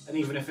 And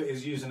even if it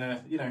is using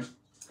a, you know,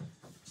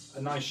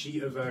 a nice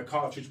sheet of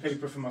cartridge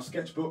paper from my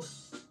sketchbook,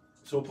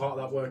 it's all part of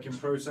that working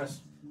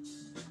process.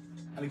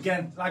 And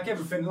again, like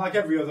everything, like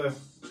every other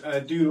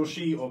doodle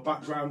sheet or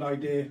background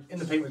idea in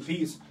the Paint with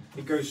Pete's,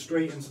 it goes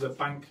straight into the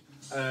bank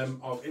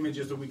of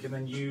images that we can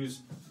then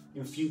use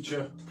in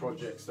future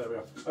projects. There we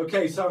are.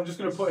 Okay, so I'm just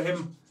going to put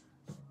him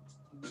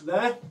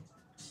there,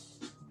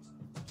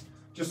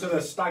 just so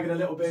they're staggered a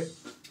little bit,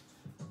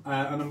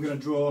 and I'm going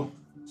to draw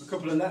a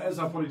couple of letters.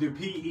 I'll probably do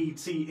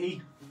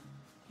P-E-T-E.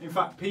 In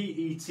fact,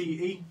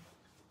 P-E-T-E.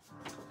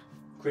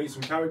 Create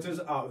some characters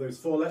out of those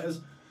 4 letters,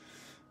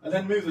 and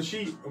then move the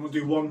sheet, and we'll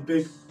do one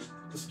big.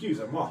 Excuse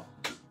me, what?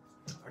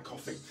 I'm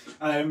coughing.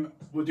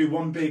 We'll do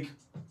one big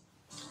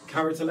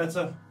character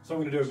letter. So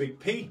I'm going to do a big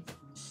P.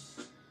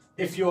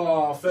 If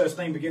your first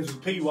name begins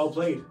with P, well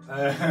played.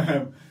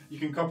 You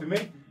can copy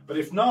me, but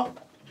if not,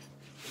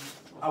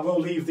 I will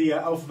leave the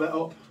alphabet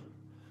up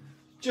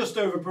just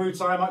over brew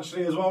time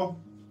actually as well.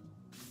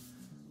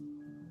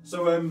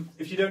 So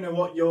if you don't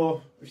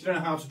know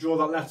how to draw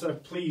that letter,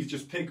 please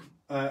just pick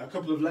a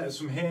couple of letters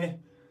from here,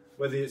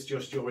 whether it's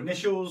just your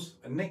initials,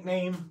 a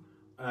nickname,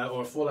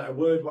 or a 4-letter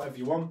word, whatever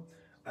you want,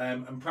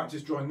 and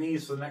practice drawing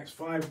these for the next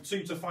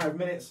 2 to 5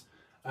 minutes.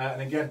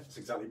 And again, it's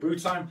exactly brew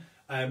time.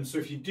 So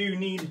if you do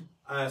need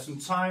some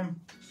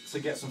time to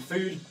get some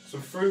food,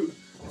 some fruit,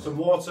 some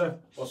water,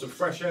 or some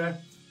fresh air,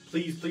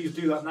 please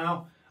do that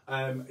now.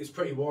 It's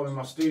pretty warm in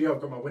my studio.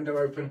 I've got my window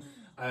open,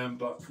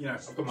 but you know,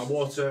 I've got my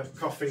water,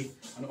 coffee,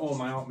 and all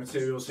my art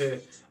materials here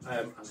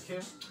and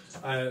here.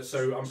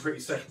 So I'm pretty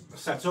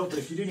set up. But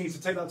if you do need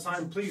to take that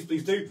time, please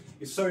do.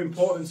 It's so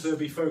important to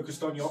be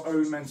focused on your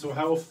own mental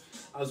health,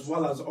 as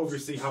well as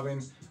obviously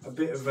having a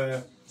bit of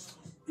a,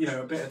 you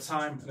know, a bit of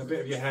time and a bit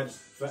of your head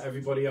for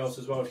everybody else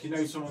as well. If you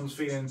know someone's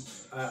feeling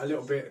a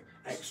little bit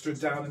extra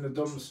down in the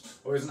dumps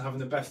or isn't having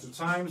the best of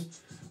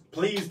times,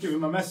 please give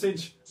them a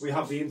message. We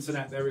have the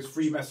internet, there is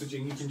free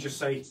messaging. You can just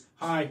say,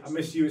 hi, I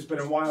miss you, it's been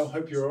a while,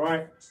 hope you're all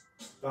right.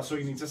 That's all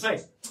you need to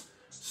say.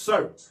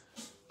 So,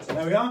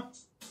 there we are.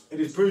 It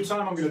is brew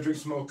time. I'm going to drink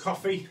some more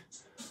coffee.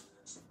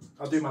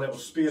 I'll do my little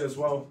spiel as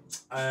well.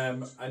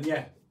 And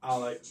yeah,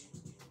 I've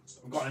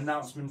got an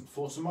announcement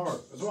for tomorrow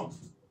as well.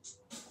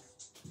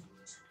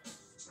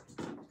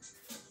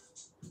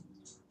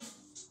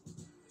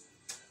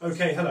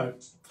 Okay, hello.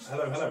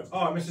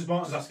 Oh, Mrs.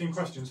 Martin's asking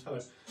questions.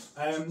 Hello.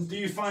 Do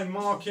you find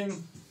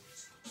marking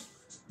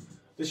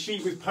the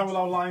sheet with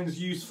parallel lines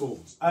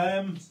useful?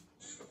 I'm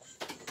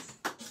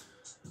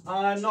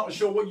not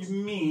sure what you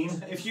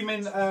mean. If you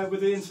mean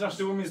with the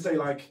International Women's Day,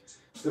 like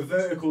the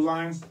vertical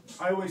line,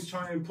 I always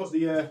try and put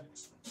the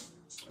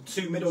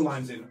 2 middle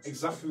lines in,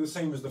 exactly the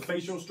same as the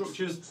facial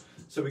structures.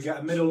 So we get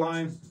a middle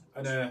line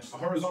and a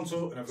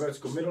horizontal and a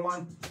vertical middle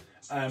line.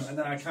 And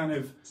then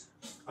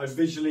I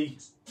visually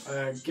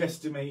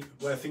guesstimate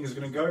where things are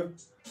going to go.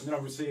 And then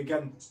obviously,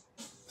 again,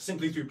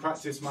 simply through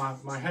practice,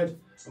 my head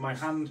and my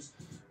hand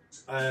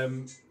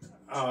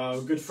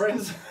are good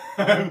friends.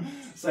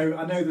 So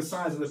I know the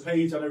size of the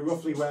page, I know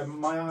roughly where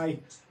my eye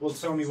will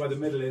tell me where the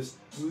middle is.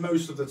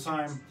 Most of the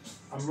time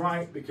I'm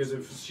right because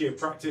of sheer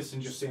practice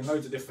and just seeing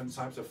loads of different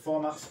types of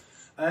formats.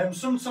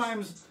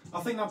 Sometimes I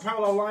think that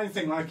parallel line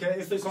thing, like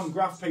if it's on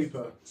graph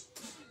paper,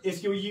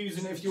 if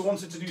you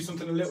wanted to do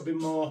something a little bit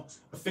more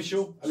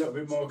official, a little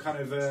bit more kind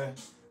of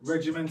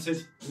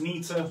regimented,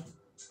 neater,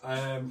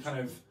 kind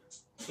of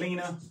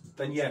cleaner,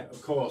 then yeah,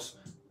 of course,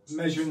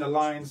 measuring the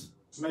lines,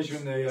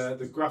 measuring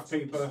the graph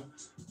paper,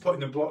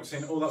 putting the blocks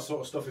in, all that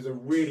sort of stuff is a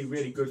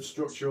really good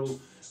structural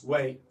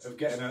way of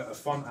getting a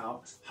font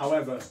out.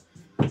 However,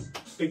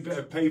 big bit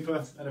of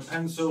paper and a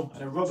pencil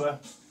and a rubber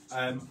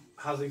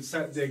has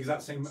the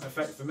exact same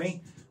effect for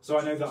me. So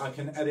I know that I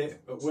can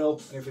edit at will,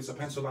 and if it's a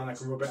pencil line, I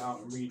can rub it out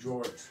and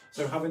redraw it.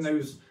 So having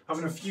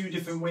a few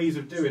different ways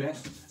of doing it,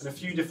 and a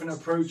few different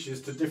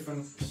approaches to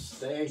different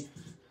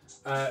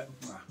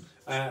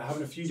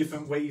having a few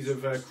different ways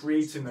of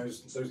creating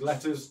those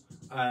letters,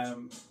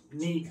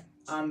 neat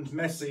and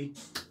messy,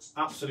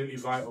 absolutely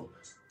vital.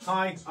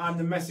 Hi, I'm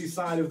the messy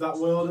side of that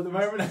world at the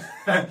moment.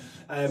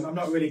 I'm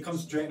not really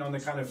concentrating on the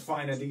kind of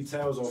finer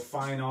details or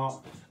fine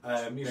art,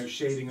 you know,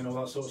 shading and all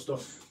that sort of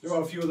stuff. There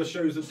are a few other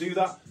shows that do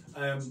that,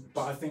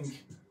 but I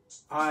think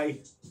I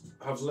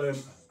have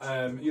learned,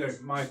 you know,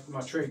 my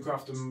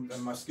tradecraft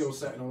and my skill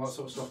set and all that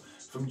sort of stuff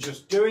from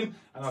just doing,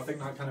 and I think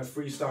that kind of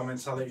freestyle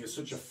mentality is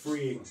such a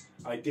freeing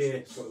idea.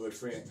 It's got the word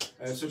freeing.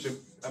 Such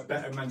a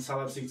better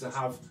mentality to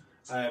have,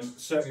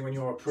 certainly when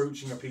you're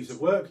approaching a piece of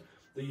work,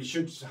 that you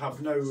should have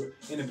no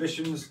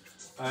inhibitions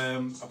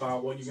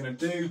about what you're going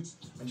to do,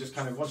 and just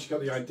kind of once you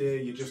got the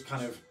idea, you're just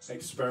kind of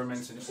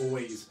experimenting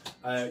always.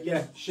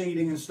 Yeah,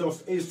 shading and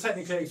stuff is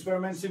technically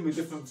experimenting with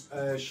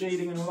different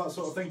shading and all that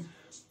sort of thing,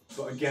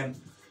 but again,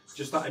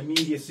 just that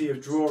immediacy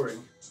of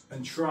drawing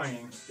and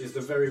trying is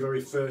the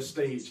very first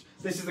stage.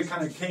 This is the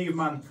kind of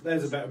caveman,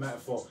 there's a better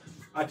metaphor.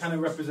 I kind of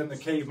represent the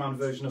caveman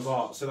version of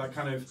art, so that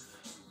kind of,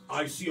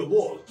 I see a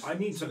wall, I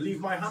need to leave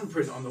my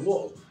handprint on the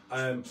wall.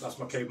 That's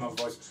my caveman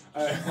voice.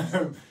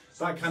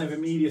 That kind of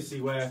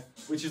immediacy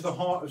which is the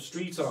heart of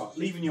street art,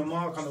 leaving your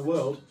mark on the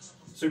world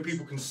so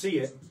people can see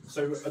it,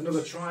 so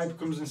another tribe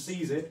comes and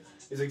sees it,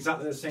 is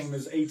exactly the same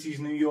as 80s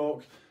New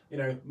York, you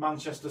know,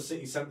 Manchester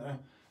city centre.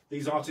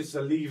 These artists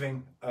are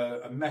leaving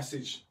a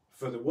message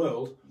for the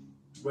world,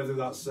 whether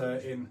that's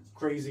in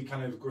crazy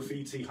kind of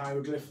graffiti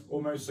hieroglyph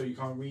almost, so you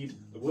can't read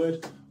the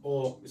word,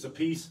 or it's a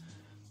piece.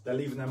 They're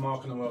leaving their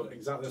mark on the world,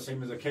 exactly the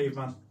same as a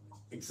caveman,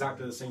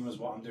 exactly the same as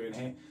what I'm doing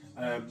here,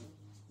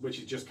 which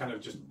is just kind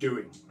of just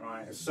doing,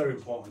 right? It's so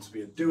important to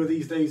be a doer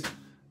these days.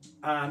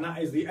 And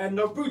that is the end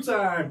of brew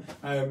time.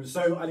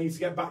 So I need to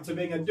get back to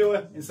being a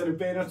doer instead of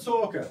being a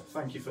talker.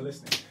 Thank you for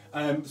listening.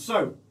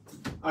 So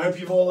I hope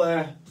you've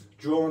all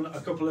drawn a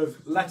couple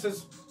of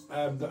letters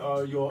that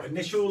are your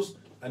initials,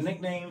 a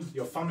nickname,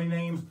 your family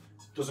name,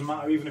 doesn't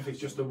matter even if it's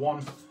just the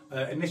one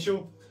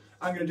initial.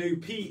 I'm going to do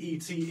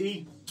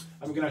P-E-T-E.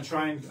 I'm going to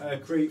try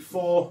and create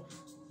 4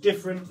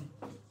 different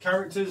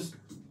characters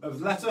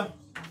of letter.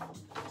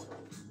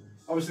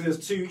 Obviously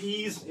there's 2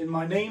 E's in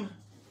my name.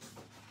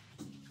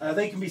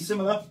 They can be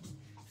similar,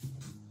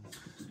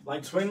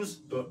 like twins,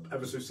 but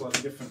ever so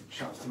slightly different.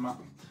 Shouts to Matt.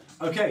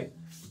 Okay,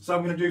 so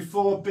I'm going to do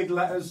 4 big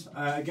letters.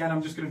 Again,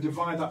 I'm just going to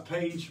divide that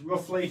page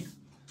roughly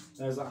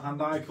There's that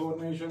hand-eye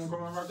coordination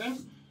coming right there.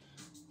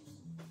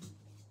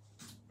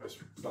 It's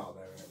about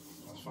there, isn't it?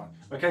 That's fine.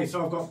 Okay,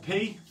 so I've got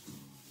P.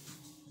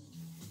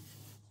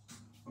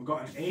 I've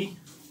got an E.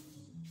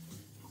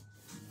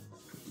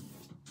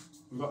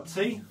 I've got a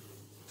T.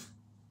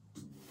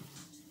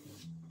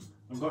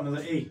 I've got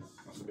another E.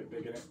 That's a bit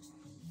big, isn't it?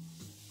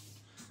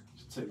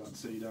 Just take that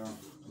T down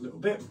a little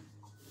bit.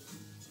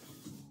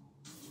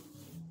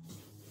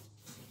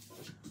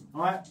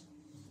 Alright,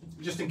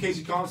 just in case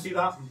you can't see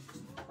that.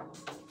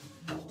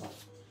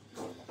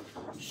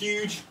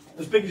 Huge,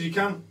 as big as you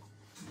can.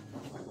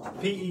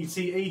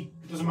 P-E-T-E.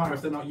 Doesn't matter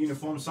if they're not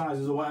uniform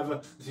sizes or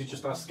whatever. This is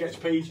just our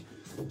sketch page.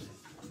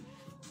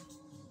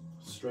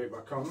 Straight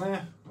back on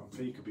there. That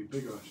P could be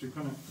bigger actually,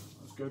 couldn't it?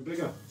 Let's go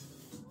bigger.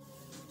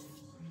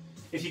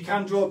 If you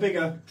can draw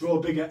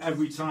bigger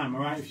every time,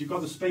 alright? If you've got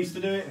the space to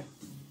do it,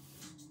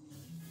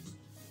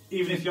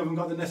 even if you haven't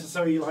got the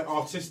necessary like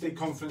artistic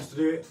confidence to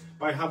do it,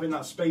 by having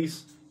that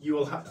space, you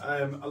will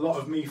a lot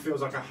of me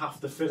feels like I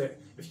have to fill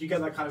it. If you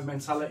get that kind of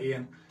mentality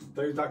and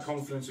that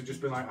confidence of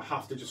just being like, I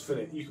have to just fill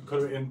it. You can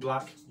colour it in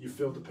black, you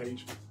filled the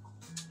page.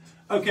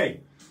 Okay.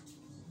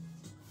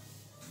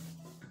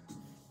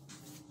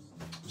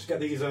 Just get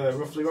these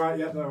roughly right,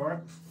 yeah, they're alright.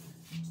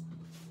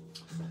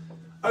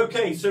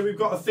 Okay, so we've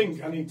got to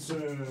think. I need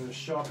to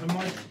sharpen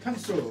my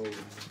pencil.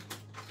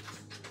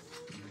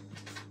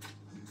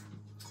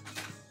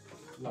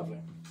 Lovely.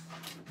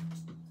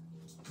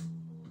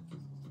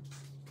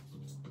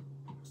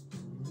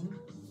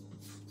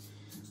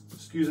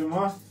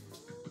 Excusez-moi.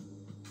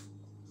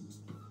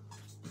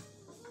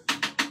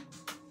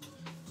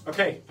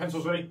 Okay,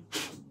 pencil's ready.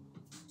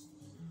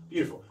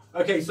 Beautiful.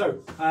 Okay, so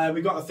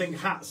we've got to think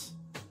hats.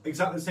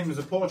 Exactly the same as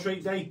a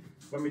portrait day.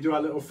 When we do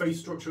our little face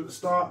structure at the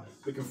start,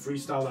 we can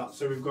freestyle that.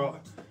 So we've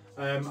got,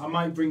 I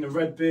might bring the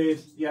red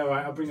beard. Yeah,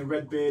 right, I'll bring the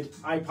red beard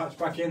eye patch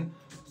back in.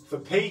 For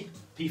P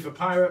for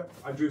pirate,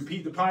 I drew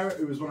Pete the pirate,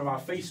 who was one of our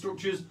face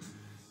structures.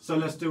 So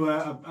let's do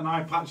an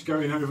eye patch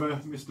going over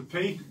Mr.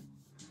 P.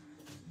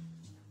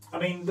 I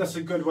mean, that's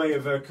a good way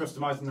of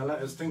customizing the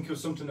letters. Think of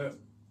something that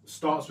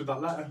starts with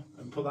that letter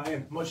and put that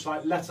in. Much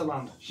like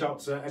Letterland. Shout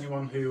to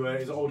anyone who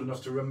is old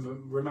enough to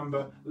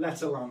remember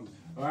Letterland.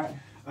 All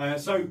right.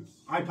 So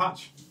eye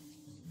patch.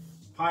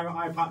 Pirate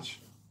eye patch.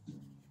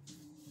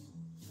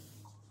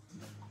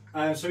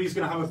 So he's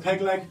going to have a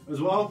peg leg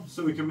as well,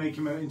 so we can make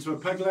him into a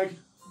peg leg.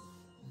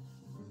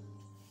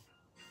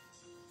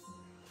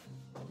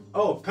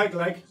 Oh, peg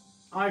leg,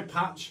 eye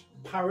patch,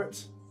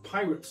 parrot,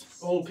 pirate,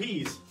 all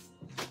P's.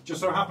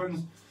 Just so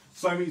happens.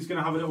 So he's going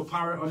to have a little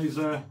parrot on his,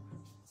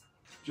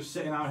 just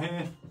sitting out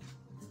here.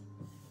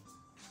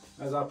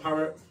 There's our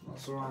parrot,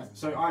 that's alright.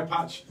 So eye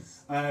patch,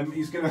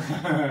 he's going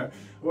to,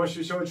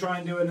 shall we try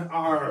and do an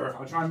R?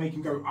 I'll try and make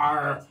him go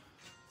R.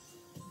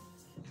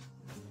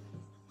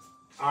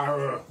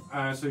 R.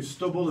 So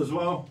stubble as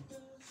well.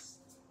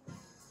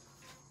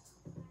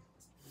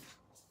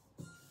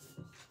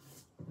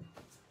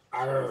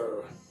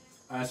 R.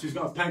 So he's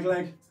got a peg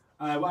leg.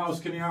 What else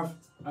can he have?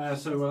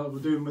 So we're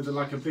doing with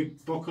like a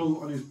big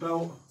buckle on his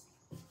belt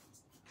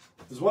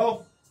as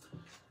well.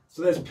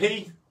 So there's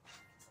P.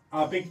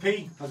 Our big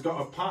P has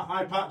got a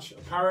eye patch, a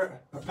parrot,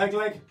 a peg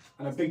leg,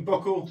 and a big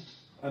buckle,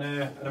 and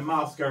a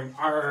mouth going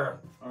arr.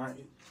 All right,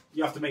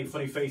 you have to make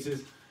funny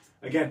faces.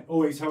 Again,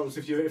 always helps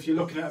if you're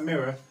looking at a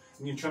mirror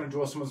and you're trying to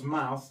draw someone's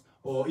mouth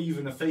or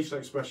even the facial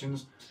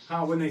expressions.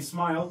 How when they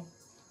smile,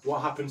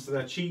 what happens to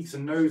their cheeks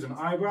and nose and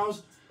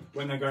eyebrows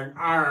when they're going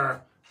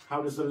arr?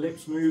 How does the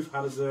lips move?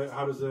 How does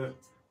the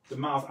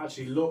mouth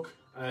actually look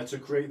to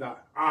create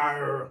that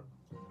arr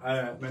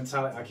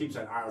mentality? I keep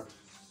saying arr.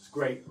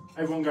 Great.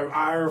 Everyone go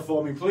R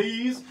for me,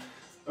 please.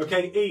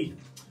 Okay, E.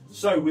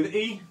 So with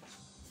E,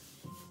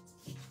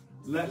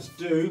 let's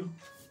do.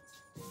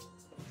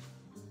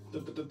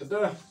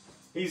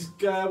 He's.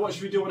 What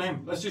should we do on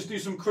him? Let's just do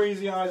some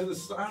crazy eyes at the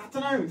start. I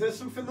don't know. There's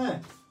something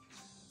there.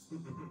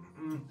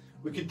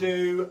 We could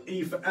do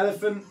E for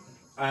elephant.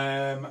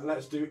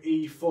 Let's do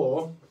E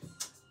for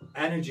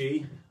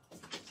energy.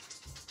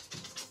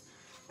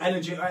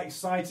 Energy,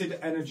 excited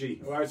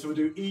energy. All right. So we'll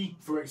do E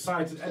for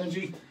excited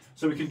energy.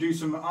 So we can do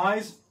some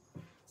eyes,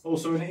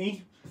 also an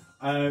E.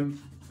 Let's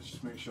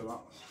just make sure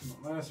that's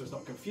not there so it's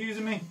not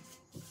confusing me.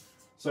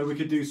 So we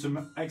could do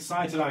some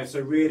excited eyes,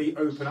 so really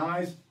open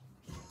eyes.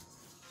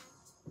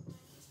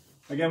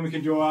 Again, we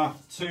can draw our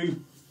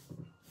two.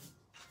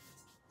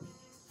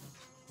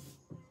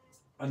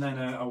 And then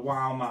a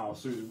wow mouth,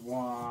 so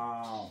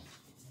wow.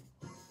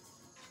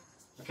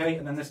 Okay,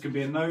 and then this could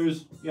be a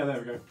nose. Yeah, there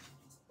we go.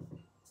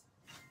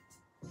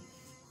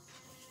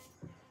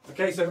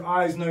 Okay, so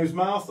eyes, nose,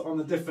 mouth on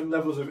the different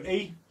levels of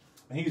E.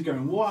 And he's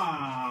going,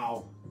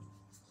 wow.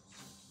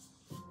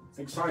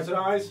 Excited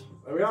eyes.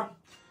 There we are.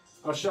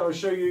 I'll show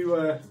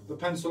you the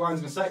pencil lines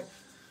in a sec.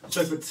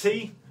 So for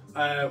T,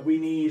 we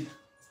need,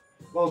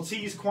 well,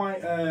 T is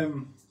quite a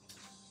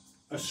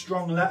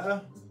strong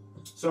letter.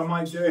 So I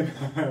might do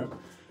him,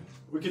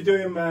 we could do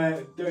him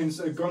doing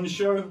a gun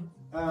show.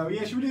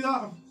 Yeah, should we do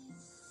that?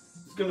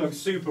 It's going to look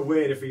super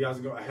weird if he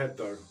hasn't got a head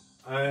though.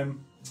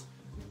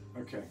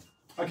 Okay.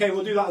 Okay,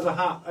 we'll do that as a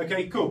hat.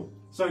 Okay, cool.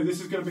 So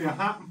this is going to be a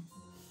hat.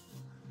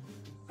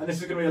 And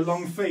this is going to be a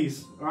long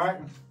face,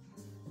 alright?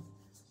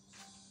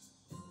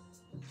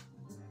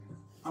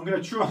 I'm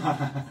going to try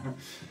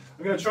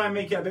I'm going to try and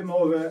make it a bit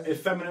more of a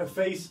effeminate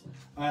face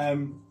for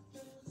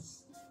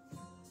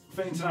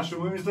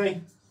International Women's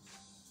Day.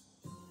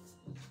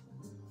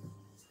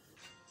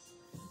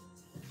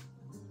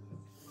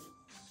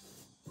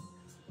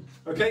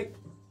 Okay,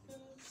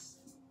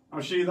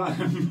 I'll show you that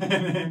in a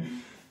minute.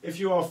 If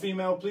you are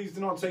female, please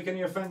do not take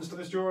any offence to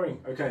this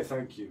drawing. Okay,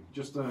 thank you.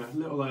 Just a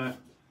little,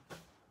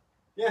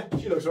 yeah,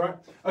 she looks alright.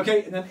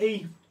 Okay, and then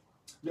E,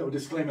 little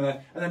disclaimer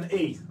there. And then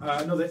E,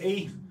 another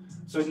E.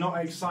 So not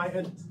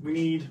excited, we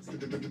need,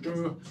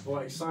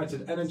 or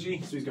excited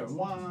energy. So he's going,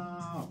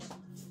 wow.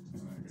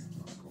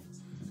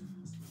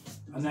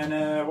 And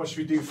then what should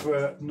we do for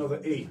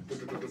another E?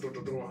 I'm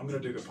going to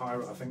do the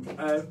pirate, I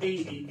think.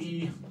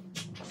 E.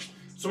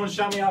 Someone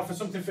shout me out for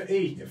something for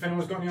E. If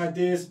anyone's got any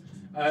ideas,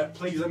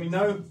 please let me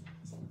know.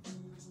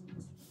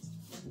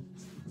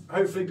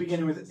 Hopefully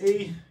beginning with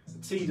E.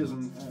 T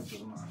doesn't matter.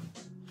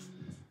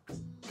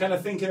 Kind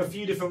of think in a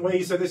few different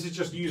ways. So this is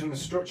just using the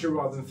structure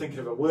rather than thinking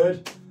of a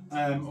word.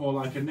 Or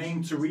like a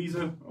name,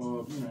 Teresa,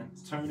 or you know,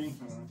 Tony.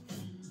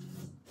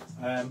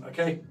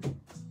 Okay.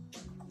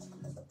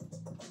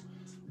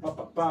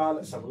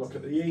 Let's have a look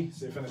at the E,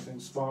 see if anything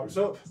sparks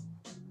up.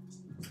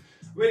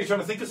 Really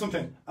trying to think of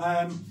something.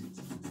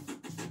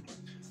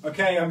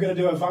 Okay, I'm going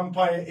to do a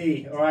vampire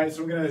E. Alright,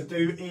 so I'm going to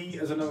do E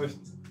as another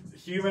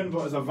human,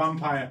 but as a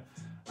vampire.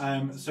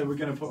 So we're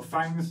going to put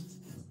fangs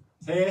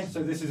here.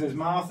 So this is his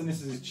mouth and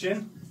this is his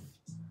chin.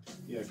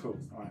 Yeah, cool.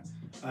 Alright.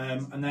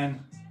 And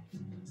then,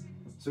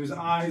 so his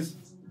eyes,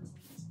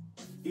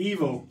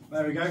 evil.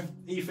 There we go.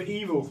 E for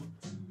evil.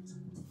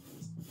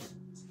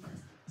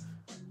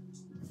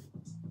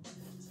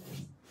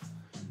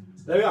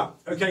 There we are.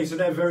 Okay, so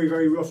they're very,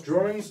 very rough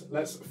drawings.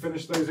 Let's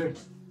finish those in.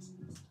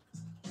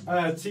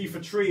 T for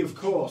tree, of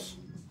course.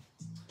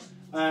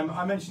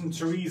 I mentioned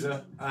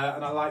Teresa,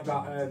 and I like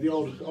that, the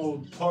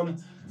old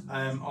pun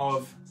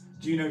of,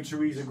 do you know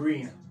Teresa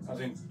Green? As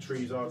in,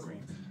 trees are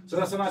green. So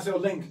that's a nice little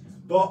link,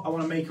 but I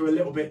want to make her a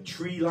little bit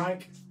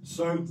tree-like.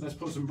 So let's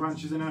put some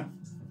branches in her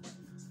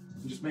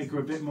and just make her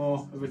a bit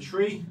more of a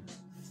tree.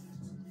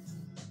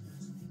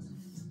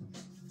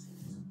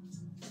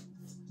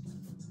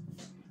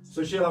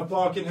 So she'll have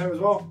bark in her as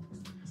well.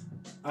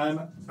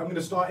 I'm going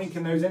to start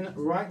inking those in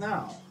right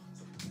now.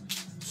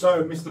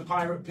 So Mr.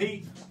 Pirate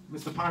P,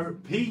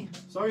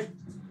 sorry.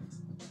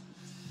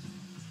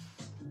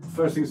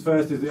 First things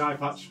first is the eye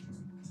patch.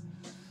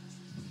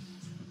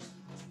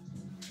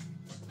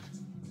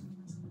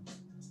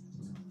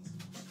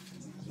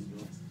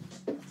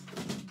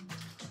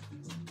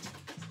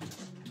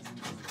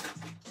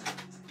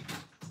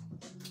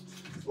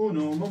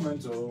 Uno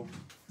momento.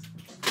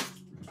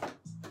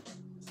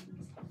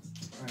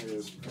 There it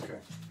is, okay.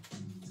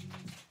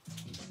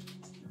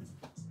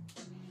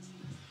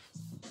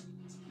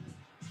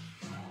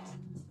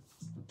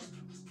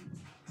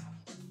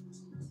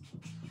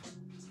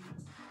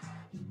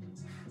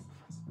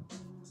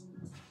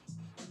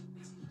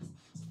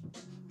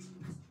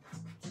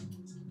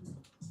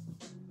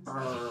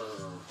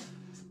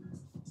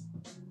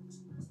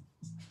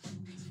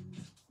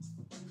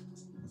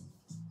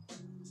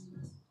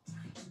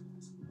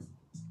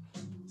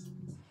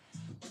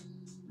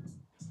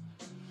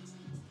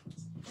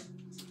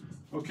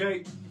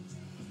 Okay,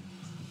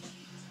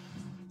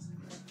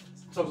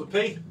 top of the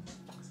P,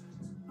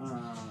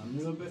 a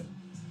little bit.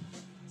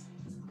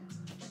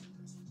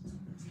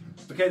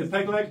 Okay, the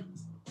peg leg,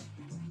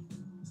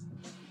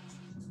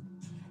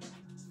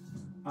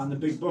 and the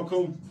big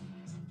buckle.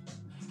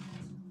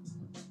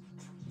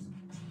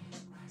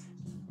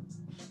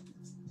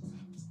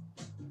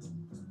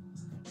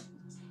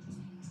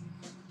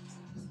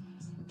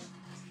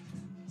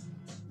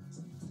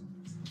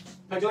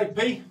 Peg leg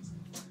P.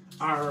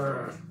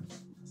 Arr.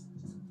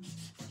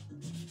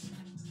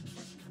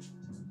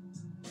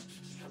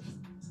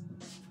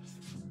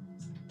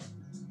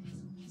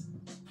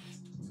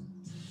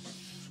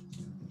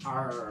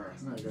 Arr,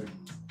 there you go.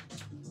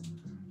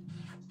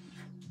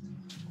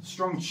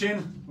 Strong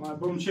chin, like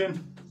bum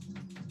chin.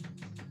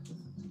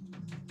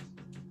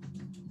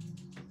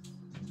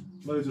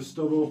 Loads of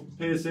stubble,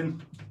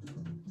 piercing.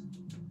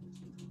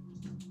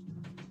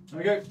 There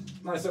we go,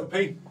 nice little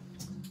P.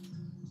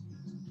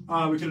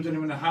 We could have done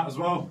him in a hat as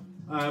well.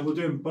 We'll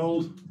do him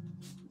bold.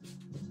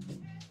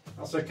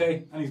 That's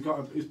okay, and he's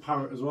got his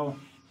parrot as well.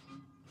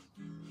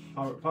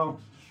 Parrot pal.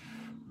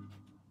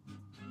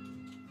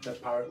 Dead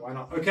parrot, why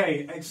not?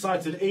 Okay,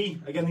 excited E.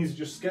 Again, these are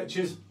just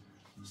sketches.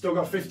 Still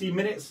got 15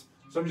 minutes,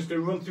 so I'm just going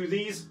to run through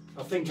these.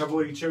 I think I've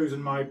already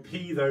chosen my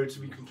P though, to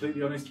be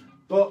completely honest.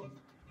 But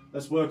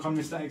let's work on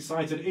Mr.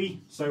 Excited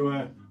E.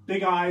 So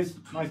big eyes,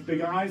 nice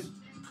big eyes.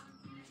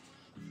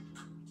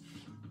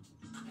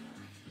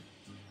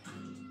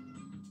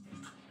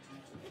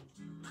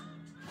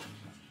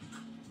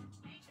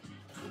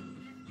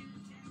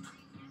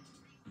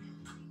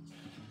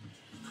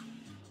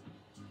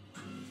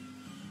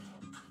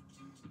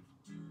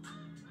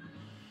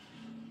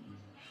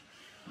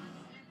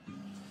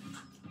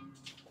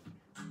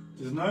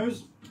 his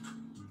nose.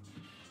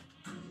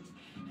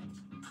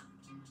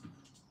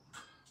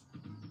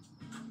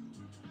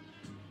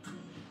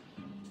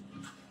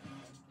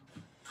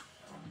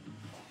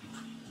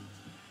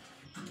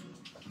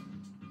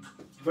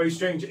 Very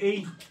strange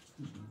E.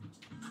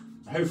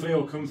 Hopefully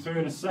it'll come through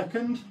in a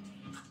second.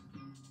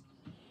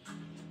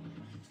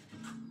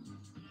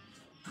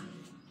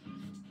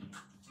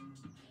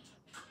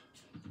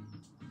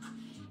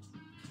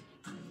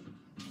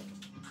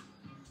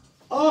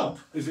 Oh,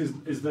 this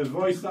is the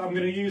voice that I'm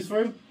going to use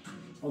for him,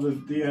 or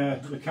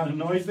the kind of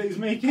noise that he's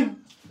making.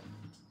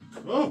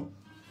 Oh,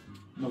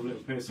 another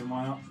little piercing,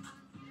 why not?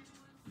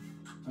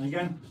 And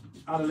again,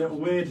 add a little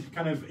weird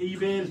kind of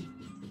E-beard.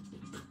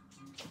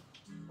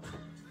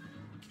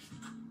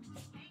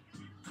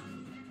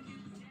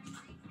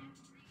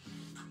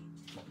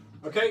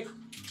 Okay,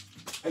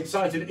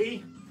 excited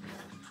E.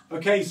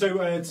 Okay,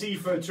 so T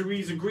for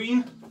Teresa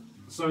Green.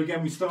 So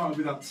again, we started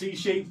with that T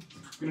shape.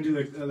 We're going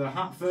to do the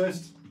hat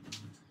first.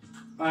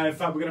 In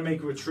fact, we're going to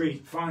make her a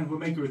tree. Fine, we'll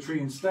make her a tree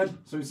instead.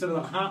 So instead of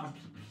that hat,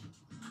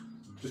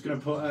 just going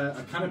to put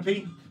a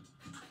canopy.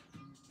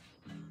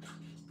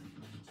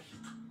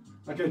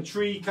 Like a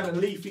tree, kind of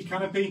leafy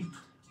canopy.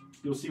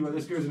 You'll see where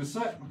this goes in a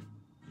sec.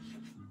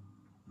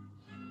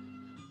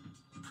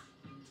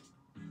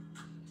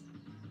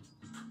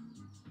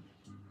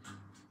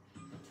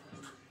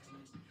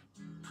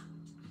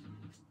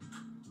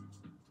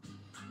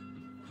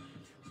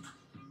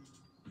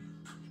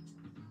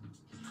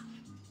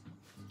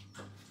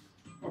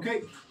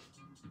 Okay.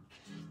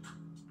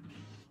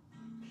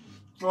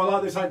 Well, I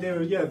like this idea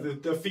of, yeah,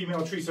 the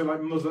female tree, so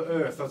like Mother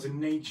Earth, as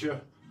in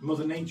nature,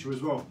 Mother Nature as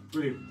well.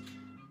 Brilliant.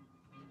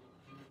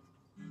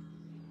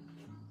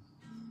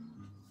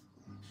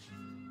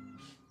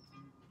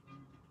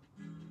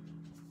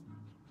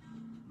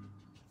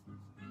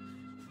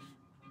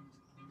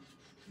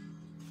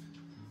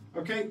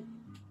 Okay.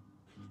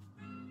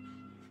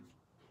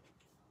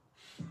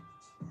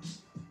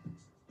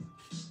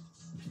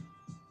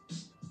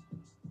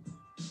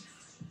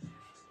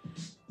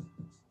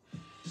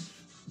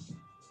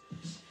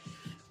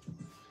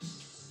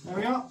 There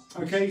we are.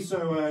 Okay,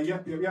 so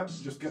yep,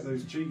 just get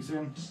those cheeks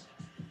in.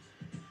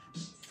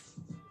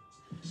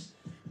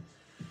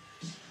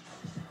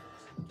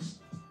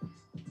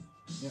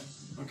 Yep,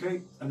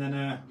 okay, and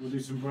then we'll do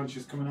some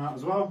branches coming out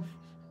as well.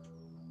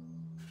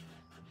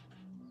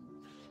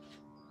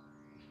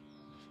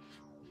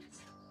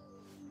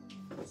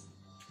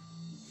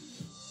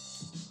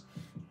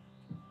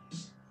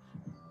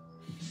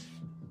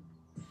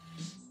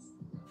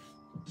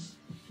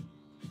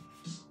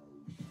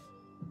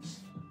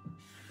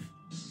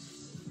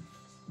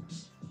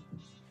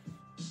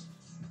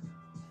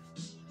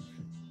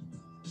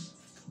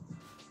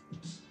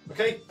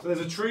 Okay, so there's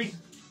a tree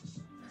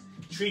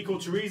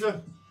called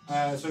Teresa.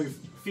 So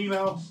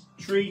female,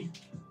 tree,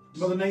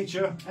 Mother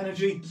Nature,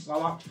 energy,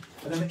 like that.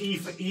 And then E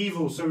for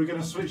evil. So we're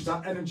going to switch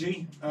that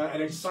energy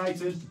and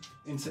excited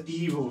into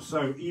evil.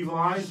 So evil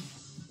eyes.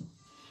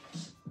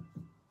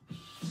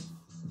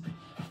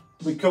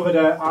 We covered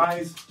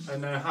eyes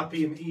and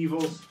happy and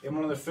evil in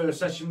one of the first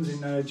sessions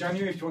in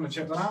January, if you want to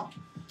check that out.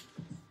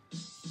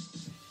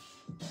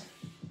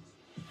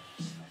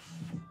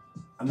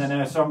 And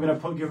then, so I'm going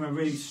to give him a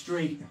really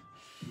straight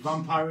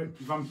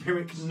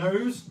vampiric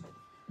nose.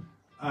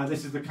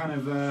 This is the kind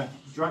of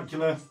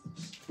Dracula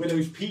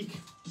Widow's Peak.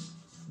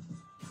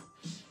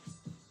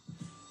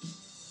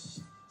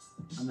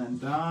 And then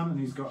down, and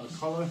he's got a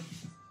collar.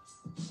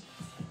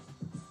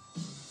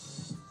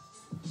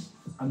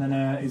 And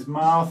then his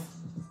mouth.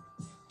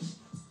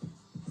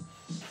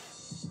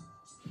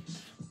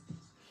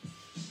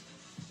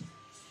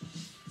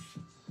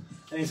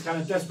 And he's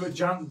kind of desperate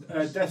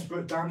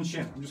Dan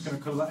chin. I'm just going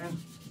to colour that in.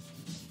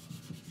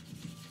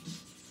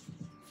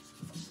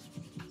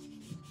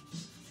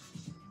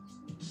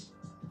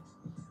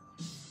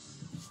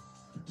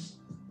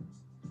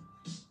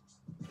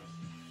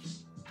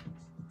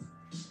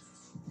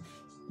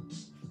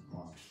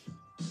 Wow.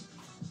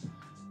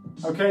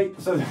 Okay,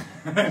 so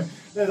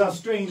there's our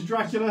strange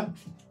Dracula.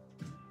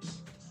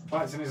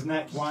 Bites in his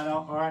neck, why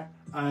not? Alright.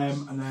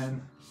 And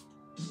then,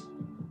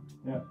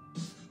 yeah.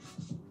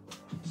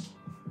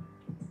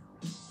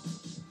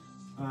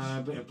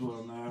 A bit of blood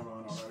on there,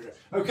 right, there we go.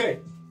 Okay,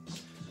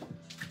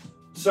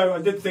 so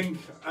I did think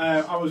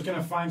I was going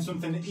to find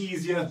something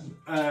easier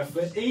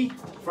for E,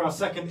 for our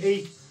second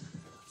E.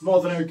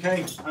 More than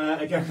okay.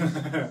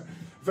 Again,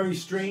 very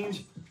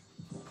strange.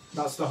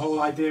 That's the whole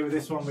idea with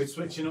this one. We're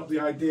switching up the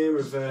idea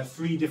of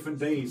 3 different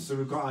days. So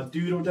we've got our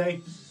doodle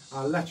day,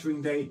 our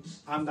lettering day,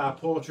 and our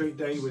portrait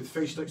day with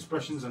facial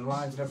expressions and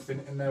lines and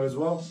everything in there as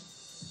well.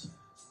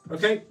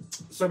 Okay,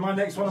 so my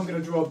next one, I'm going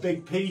to draw a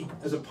big P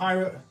as a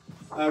pirate.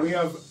 We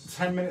have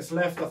 10 minutes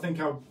left. I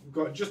think I've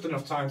got just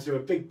enough time to do a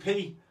big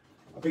P,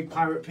 a big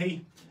pirate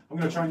P. I'm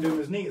going to try and do them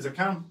as neat as I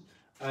can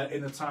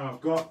in the time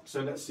I've got. So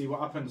let's see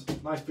what happens.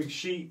 Nice big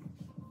sheet.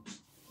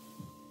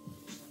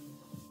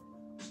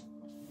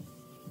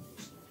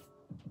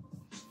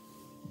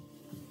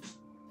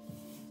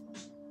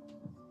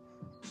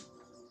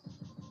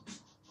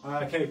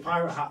 Okay,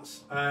 pirate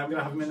hats. I'm going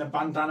to have them in a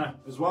bandana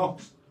as well.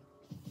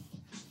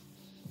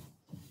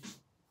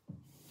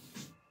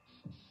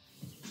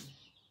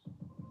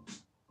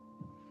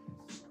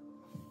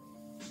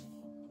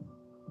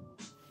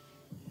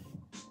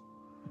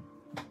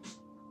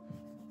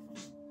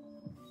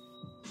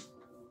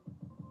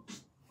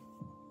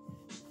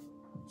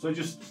 So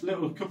just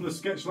a couple of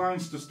sketch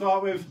lines to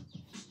start with.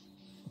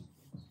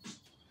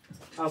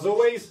 As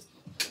always.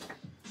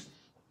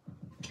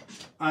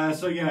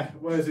 So yeah,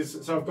 where's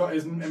this? So I've got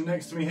him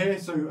next to me here.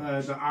 So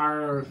the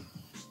R,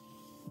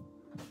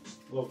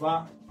 love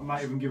that. I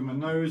might even give him a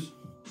nose,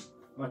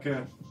 like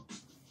a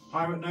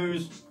pirate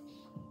nose.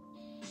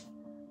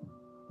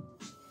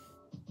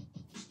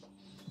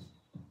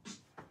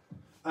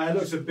 It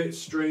looks a bit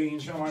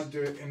strange. I might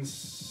do it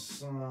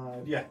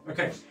inside. Yeah,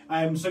 okay.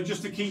 So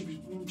just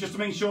to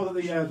make sure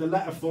that the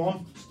letter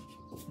form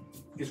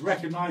is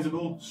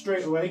recognisable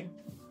straight away,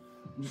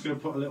 I'm just going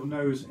to put a little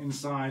nose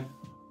inside.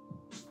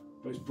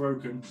 But it's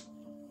broken.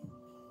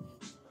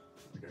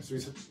 Okay, so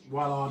it's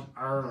Wallard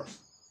R.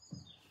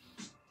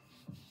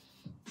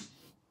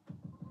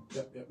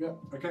 Yep.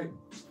 Okay.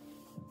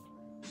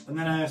 And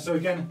then so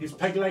again, his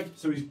peg leg.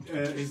 So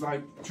he's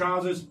like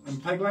trousers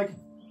and peg leg,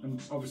 and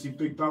obviously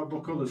big belt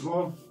buckle as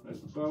well. There's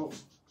the belt.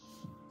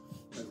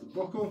 There's the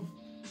buckle.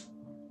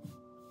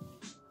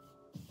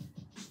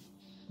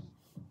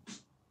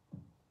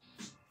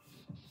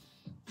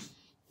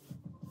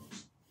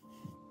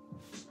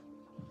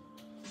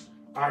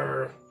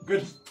 Arr,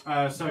 good.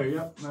 So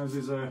yeah, there's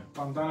his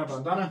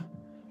bandana.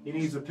 He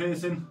needs a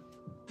piercing.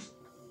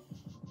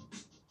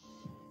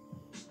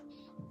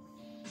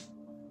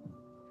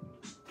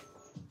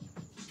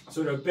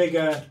 So a big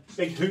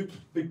hoop,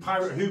 big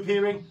pirate hoop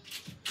earring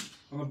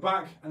on the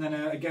back, and then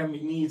again he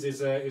needs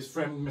his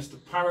friend Mr.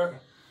 Parrot.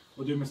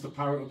 We'll do Mr.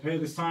 Parrot up here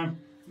this time.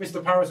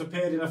 Mr. Parrot's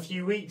appeared in a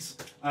few weeks.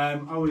 I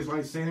always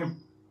like seeing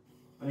him,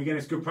 and again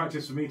it's good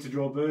practice for me to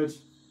draw birds.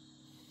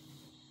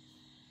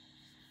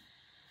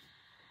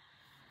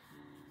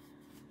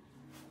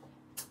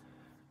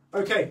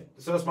 Okay,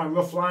 so that's my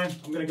rough line.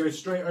 I'm going to go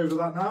straight over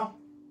that now.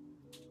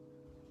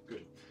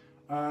 Good.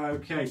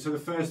 Okay, so the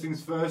first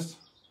things first.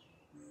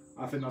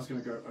 I think that's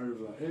going to go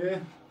over that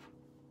here.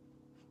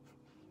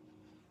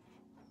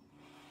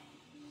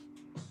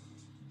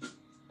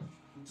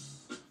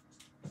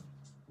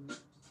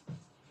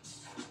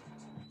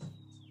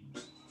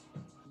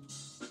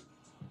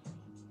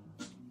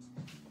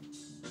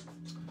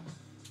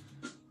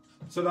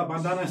 So that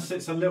bandana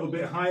sits a little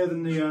bit higher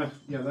than the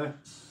there.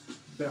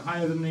 Bit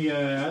higher than the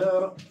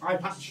eye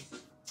patch.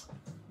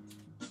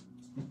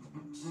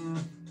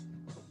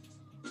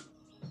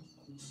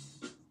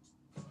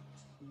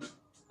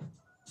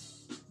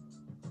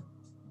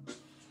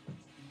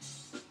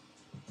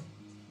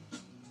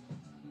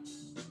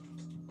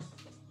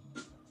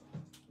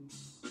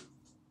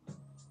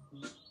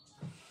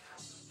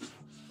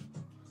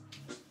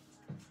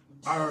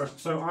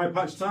 So eye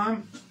patch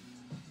time.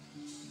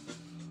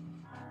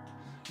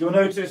 You'll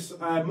notice,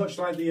 much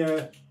like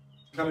the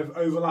kind of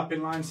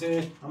overlapping lines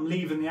here, I'm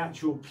leaving the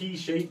actual P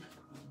shape.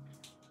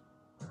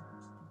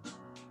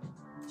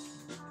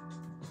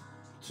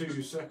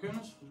 2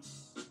 seconds.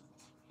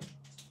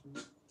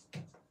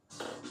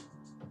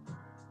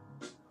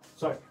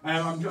 So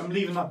I'm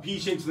leaving that P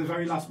shape to the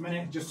very last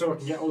minute just so I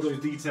can get all those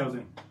details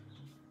in.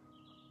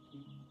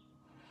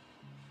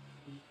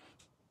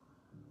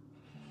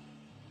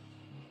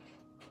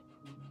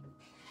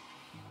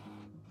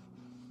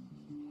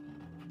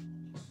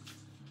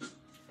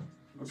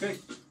 Okay,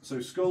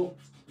 so skull.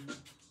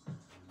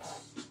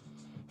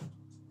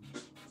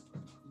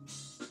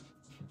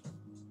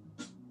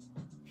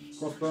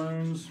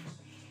 Crossbones.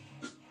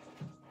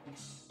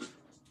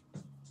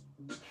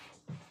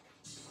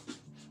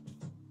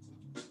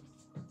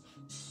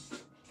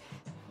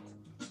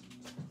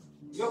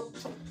 Yep.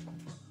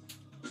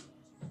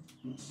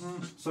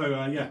 So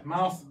yeah,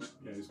 mouth.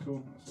 Yeah, it's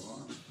cool. That's all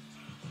right.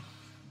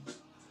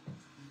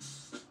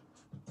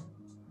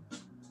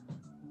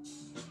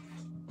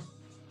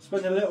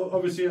 Spend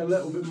obviously a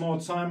little bit more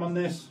time on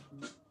this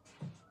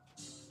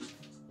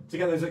to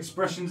get those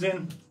expressions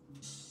in.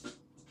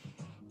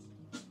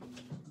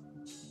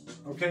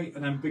 Okay,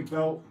 and then big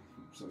belt.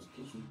 So let's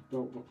put some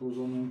belt buckles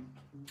on them.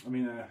 I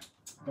mean,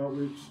 belt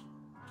loops.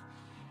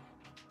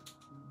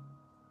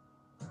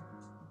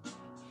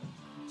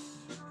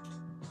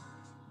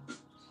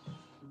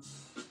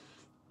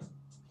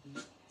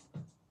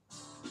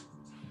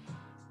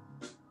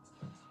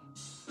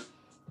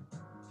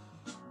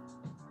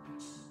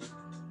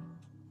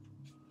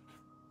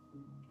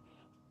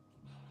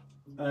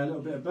 A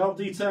little bit of belt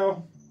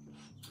detail,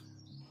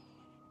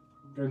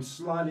 going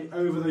slightly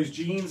over those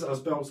jeans as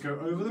belts go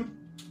over them,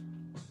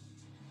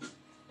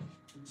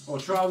 or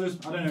trousers.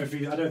 I don't know if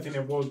I don't think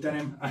they've wore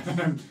denim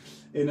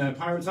in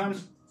pirate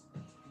times.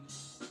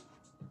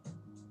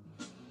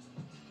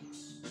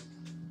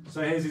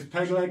 So here's his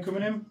peg leg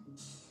coming in.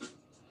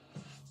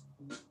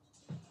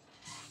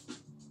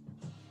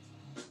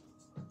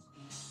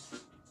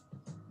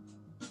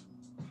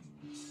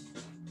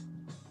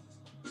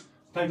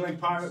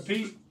 Pegleg Pirate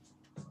Pete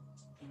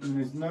in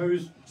his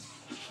nose.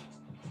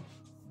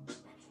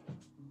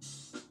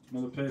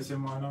 Another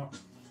piercing, why not?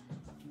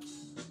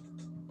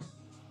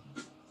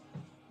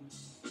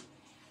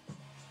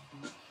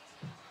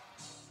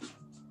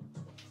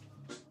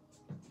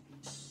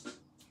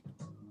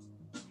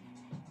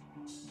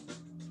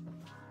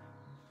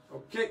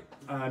 Okay,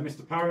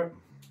 Mr. Parrot.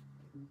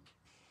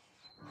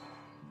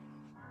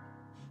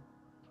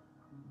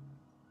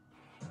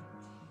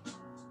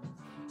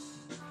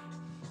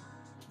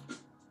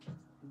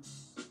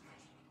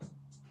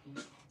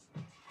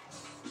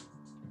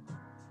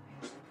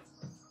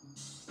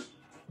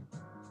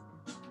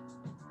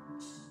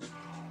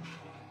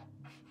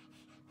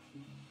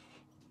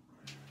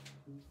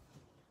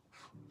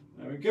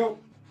 There we go.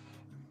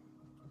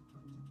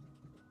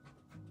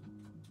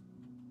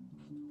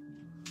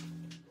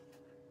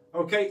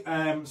 Okay,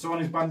 so on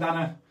his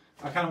bandana,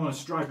 I kind of want a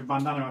stripy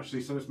bandana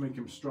actually, so let's make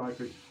him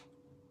stripy.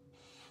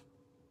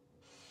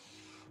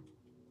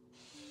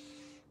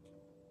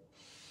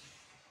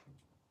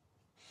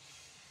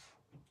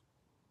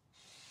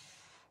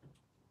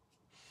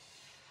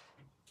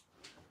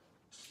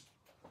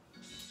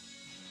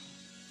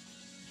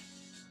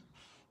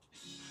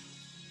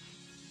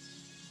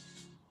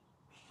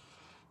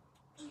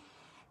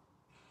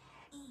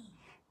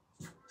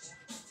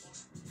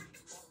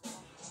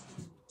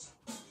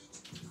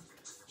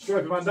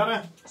 Stripy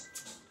bandana,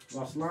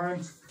 last line.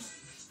 Just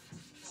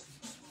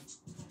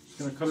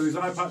going to colour his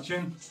eye patch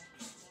in.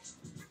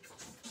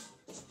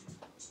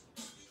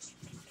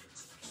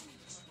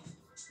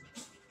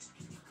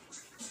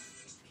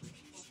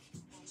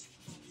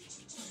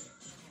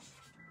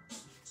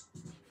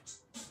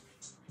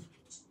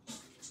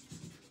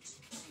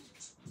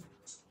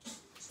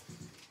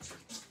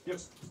 Yep.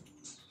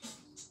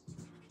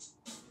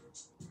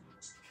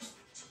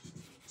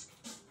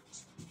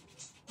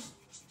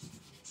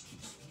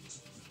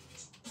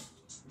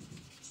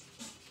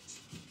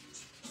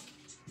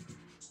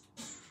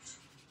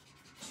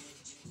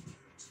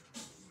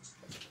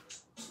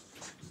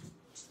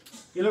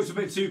 He looks a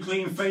bit too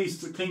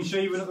clean-faced,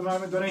 clean-shaven at the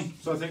moment, doesn't he?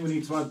 So I think we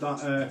need to add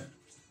that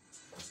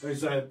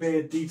those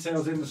beard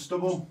details in the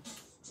stubble.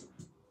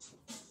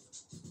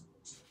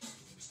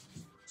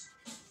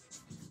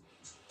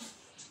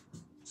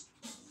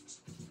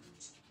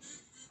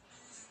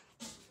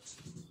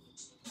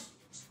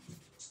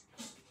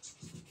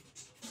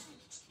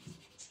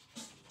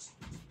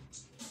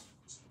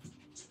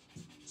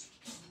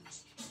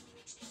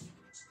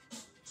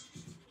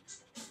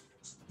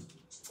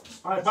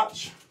 Eye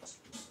patch.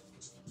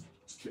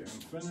 Getting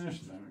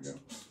finished. There we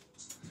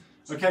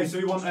go. Okay, so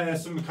we want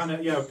some kind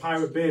of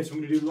pirate beard. So I'm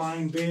going to do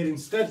line beard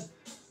instead.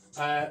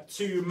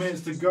 2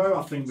 minutes to go.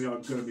 I think we are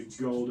going to be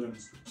golden.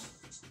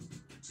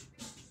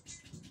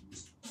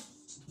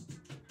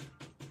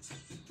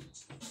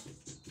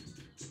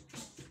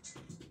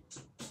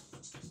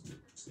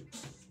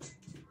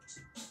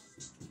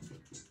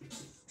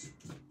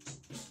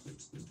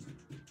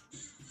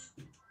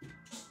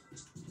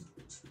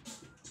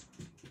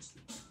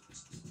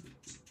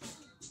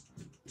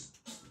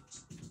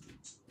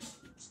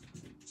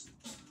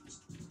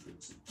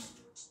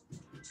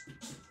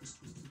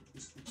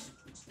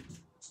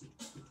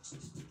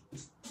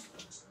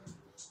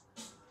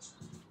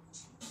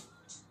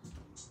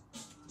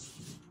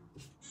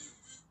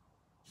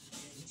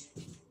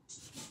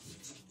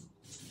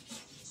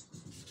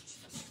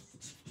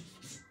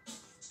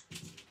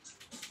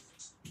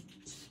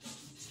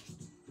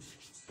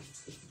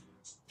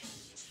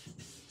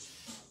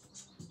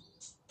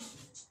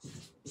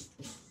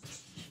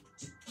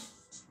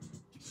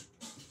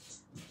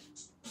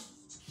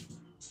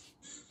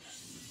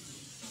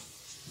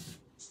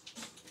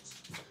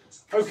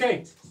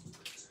 Okay,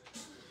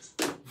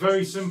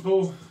 very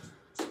simple.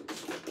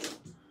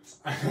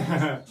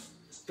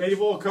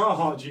 Dave or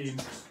Carhartt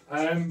jeans.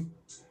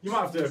 You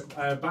might have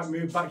to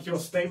move back your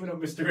statement up,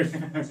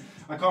 Mr.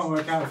 I can't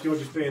work out if you're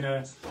just being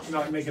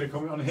like making a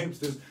comment on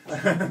hipsters,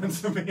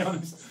 to be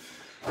honest.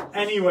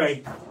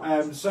 Anyway,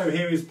 so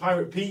here is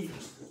Pirate Pete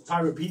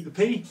the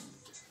P.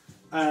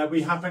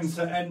 We happen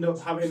to ended up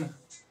having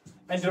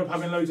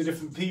loads of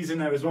different P's in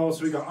there as well.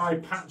 So we got eye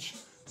patch,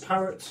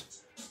 parrot,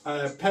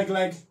 peg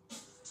leg.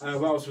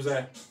 What else was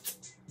there?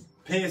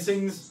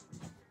 Piercings.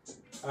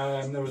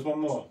 There was one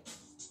more.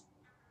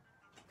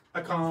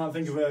 I can't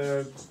think of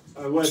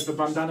a word for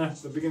bandana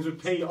that begins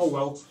with P. Oh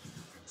well.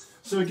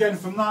 So again,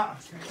 from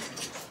that,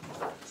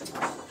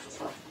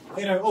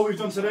 all we've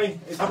done today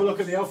is have a look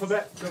at the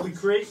alphabet that we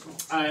create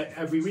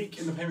every week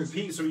in the Pen with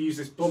Pete. So we use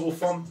this bubble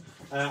font.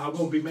 I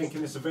will be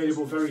making this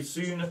available very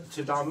soon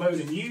to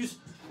download and use.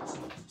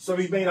 So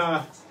we made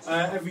our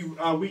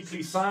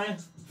weekly sign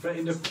for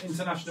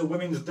International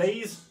Women's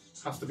Days.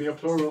 Has to be a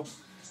plural.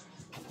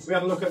 We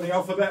had a look at the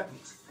alphabet.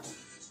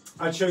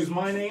 I chose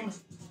my name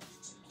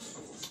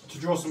to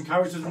draw some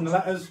characters in the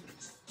letters.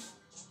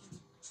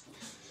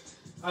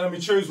 And then we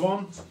chose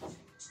one.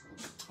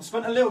 I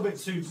spent a little bit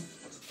extra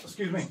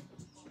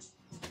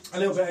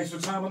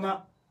time on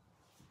that.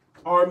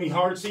 Army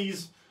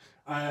Hearties.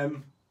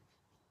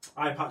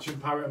 eye patch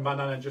and parrot and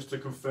bandana just to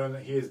confirm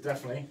that he is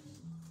definitely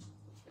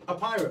a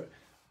pirate.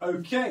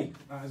 Okay,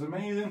 that is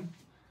amazing.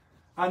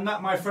 And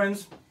that, my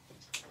friends,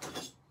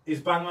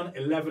 is bang on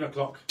 11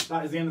 o'clock.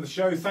 That is the end of the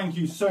show. Thank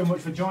you so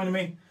much for joining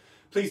me.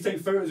 Please take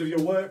photos of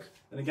your work.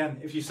 And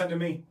again, if you send them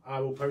me, I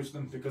will post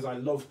them because I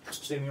love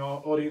seeing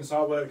your audience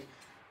artwork.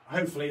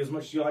 Hopefully as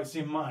much as you like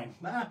seeing mine.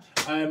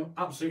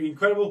 Absolutely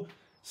incredible.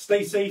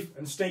 Stay safe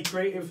and stay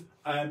creative.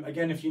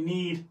 Again, if you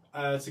need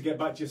to get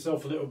back to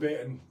yourself a little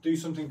bit and do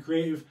something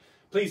creative,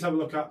 please have a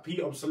look at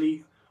Pete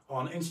Obsolete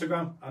on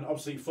Instagram and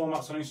Obsolete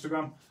Formats on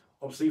Instagram,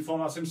 Obsolete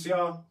Formats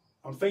MCR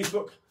on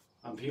Facebook,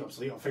 and Pete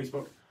Obsolete on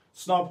Facebook,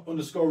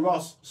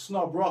 Snob_Ross,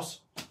 Snob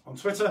Ross on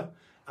Twitter,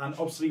 and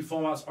Obsolete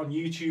Formats on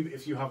YouTube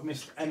if you have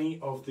missed any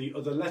of the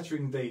other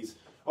lettering days.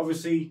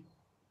 Obviously,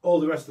 all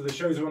the rest of the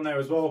shows are on there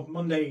as well.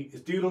 Monday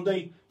is Doodle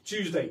Day,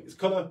 Tuesday is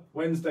Colour,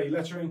 Wednesday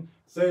lettering,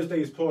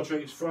 Thursday is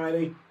Portraits,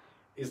 Friday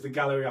is the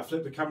gallery. I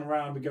flip the camera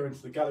around, we go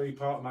into the gallery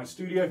part of my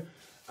studio,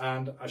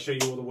 and I show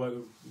you all the work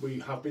that we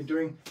have been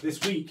doing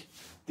this week.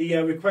 The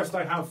request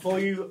I have for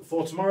you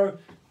for tomorrow,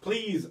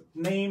 please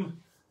name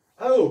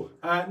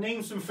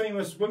some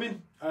famous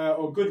women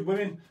or good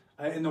women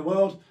in the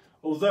world.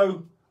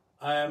 Although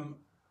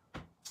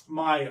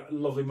my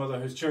lovely mother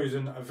has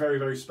chosen a very,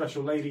 very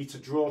special lady to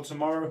draw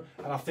tomorrow,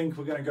 and I think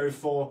we're going to go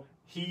for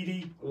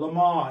Hedy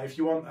Lamarr. If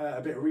you want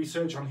a bit of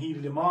research on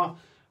Hedy Lamarr,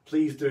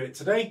 please do it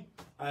today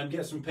and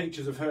get some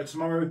pictures of her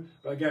tomorrow.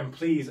 But again,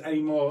 please,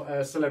 any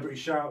more celebrity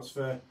shouts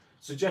for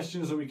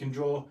suggestions that we can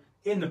draw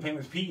in the Paint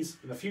with Pete's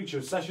in the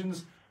future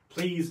sessions,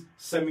 please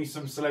send me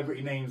some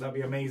celebrity names. That'd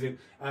be amazing.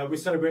 We're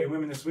celebrating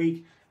women this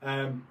week,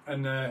 and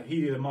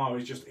Hedy Lamarr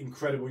is just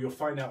incredible. You'll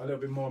find out a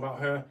little bit more about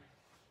her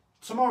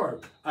tomorrow.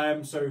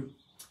 So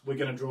we're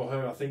going to draw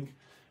her, I think.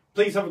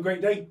 Please have a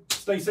great day.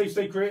 Stay safe,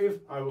 stay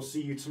creative. I will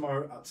see you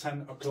tomorrow at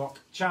 10 o'clock.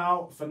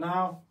 Ciao for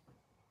now.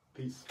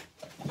 Peace.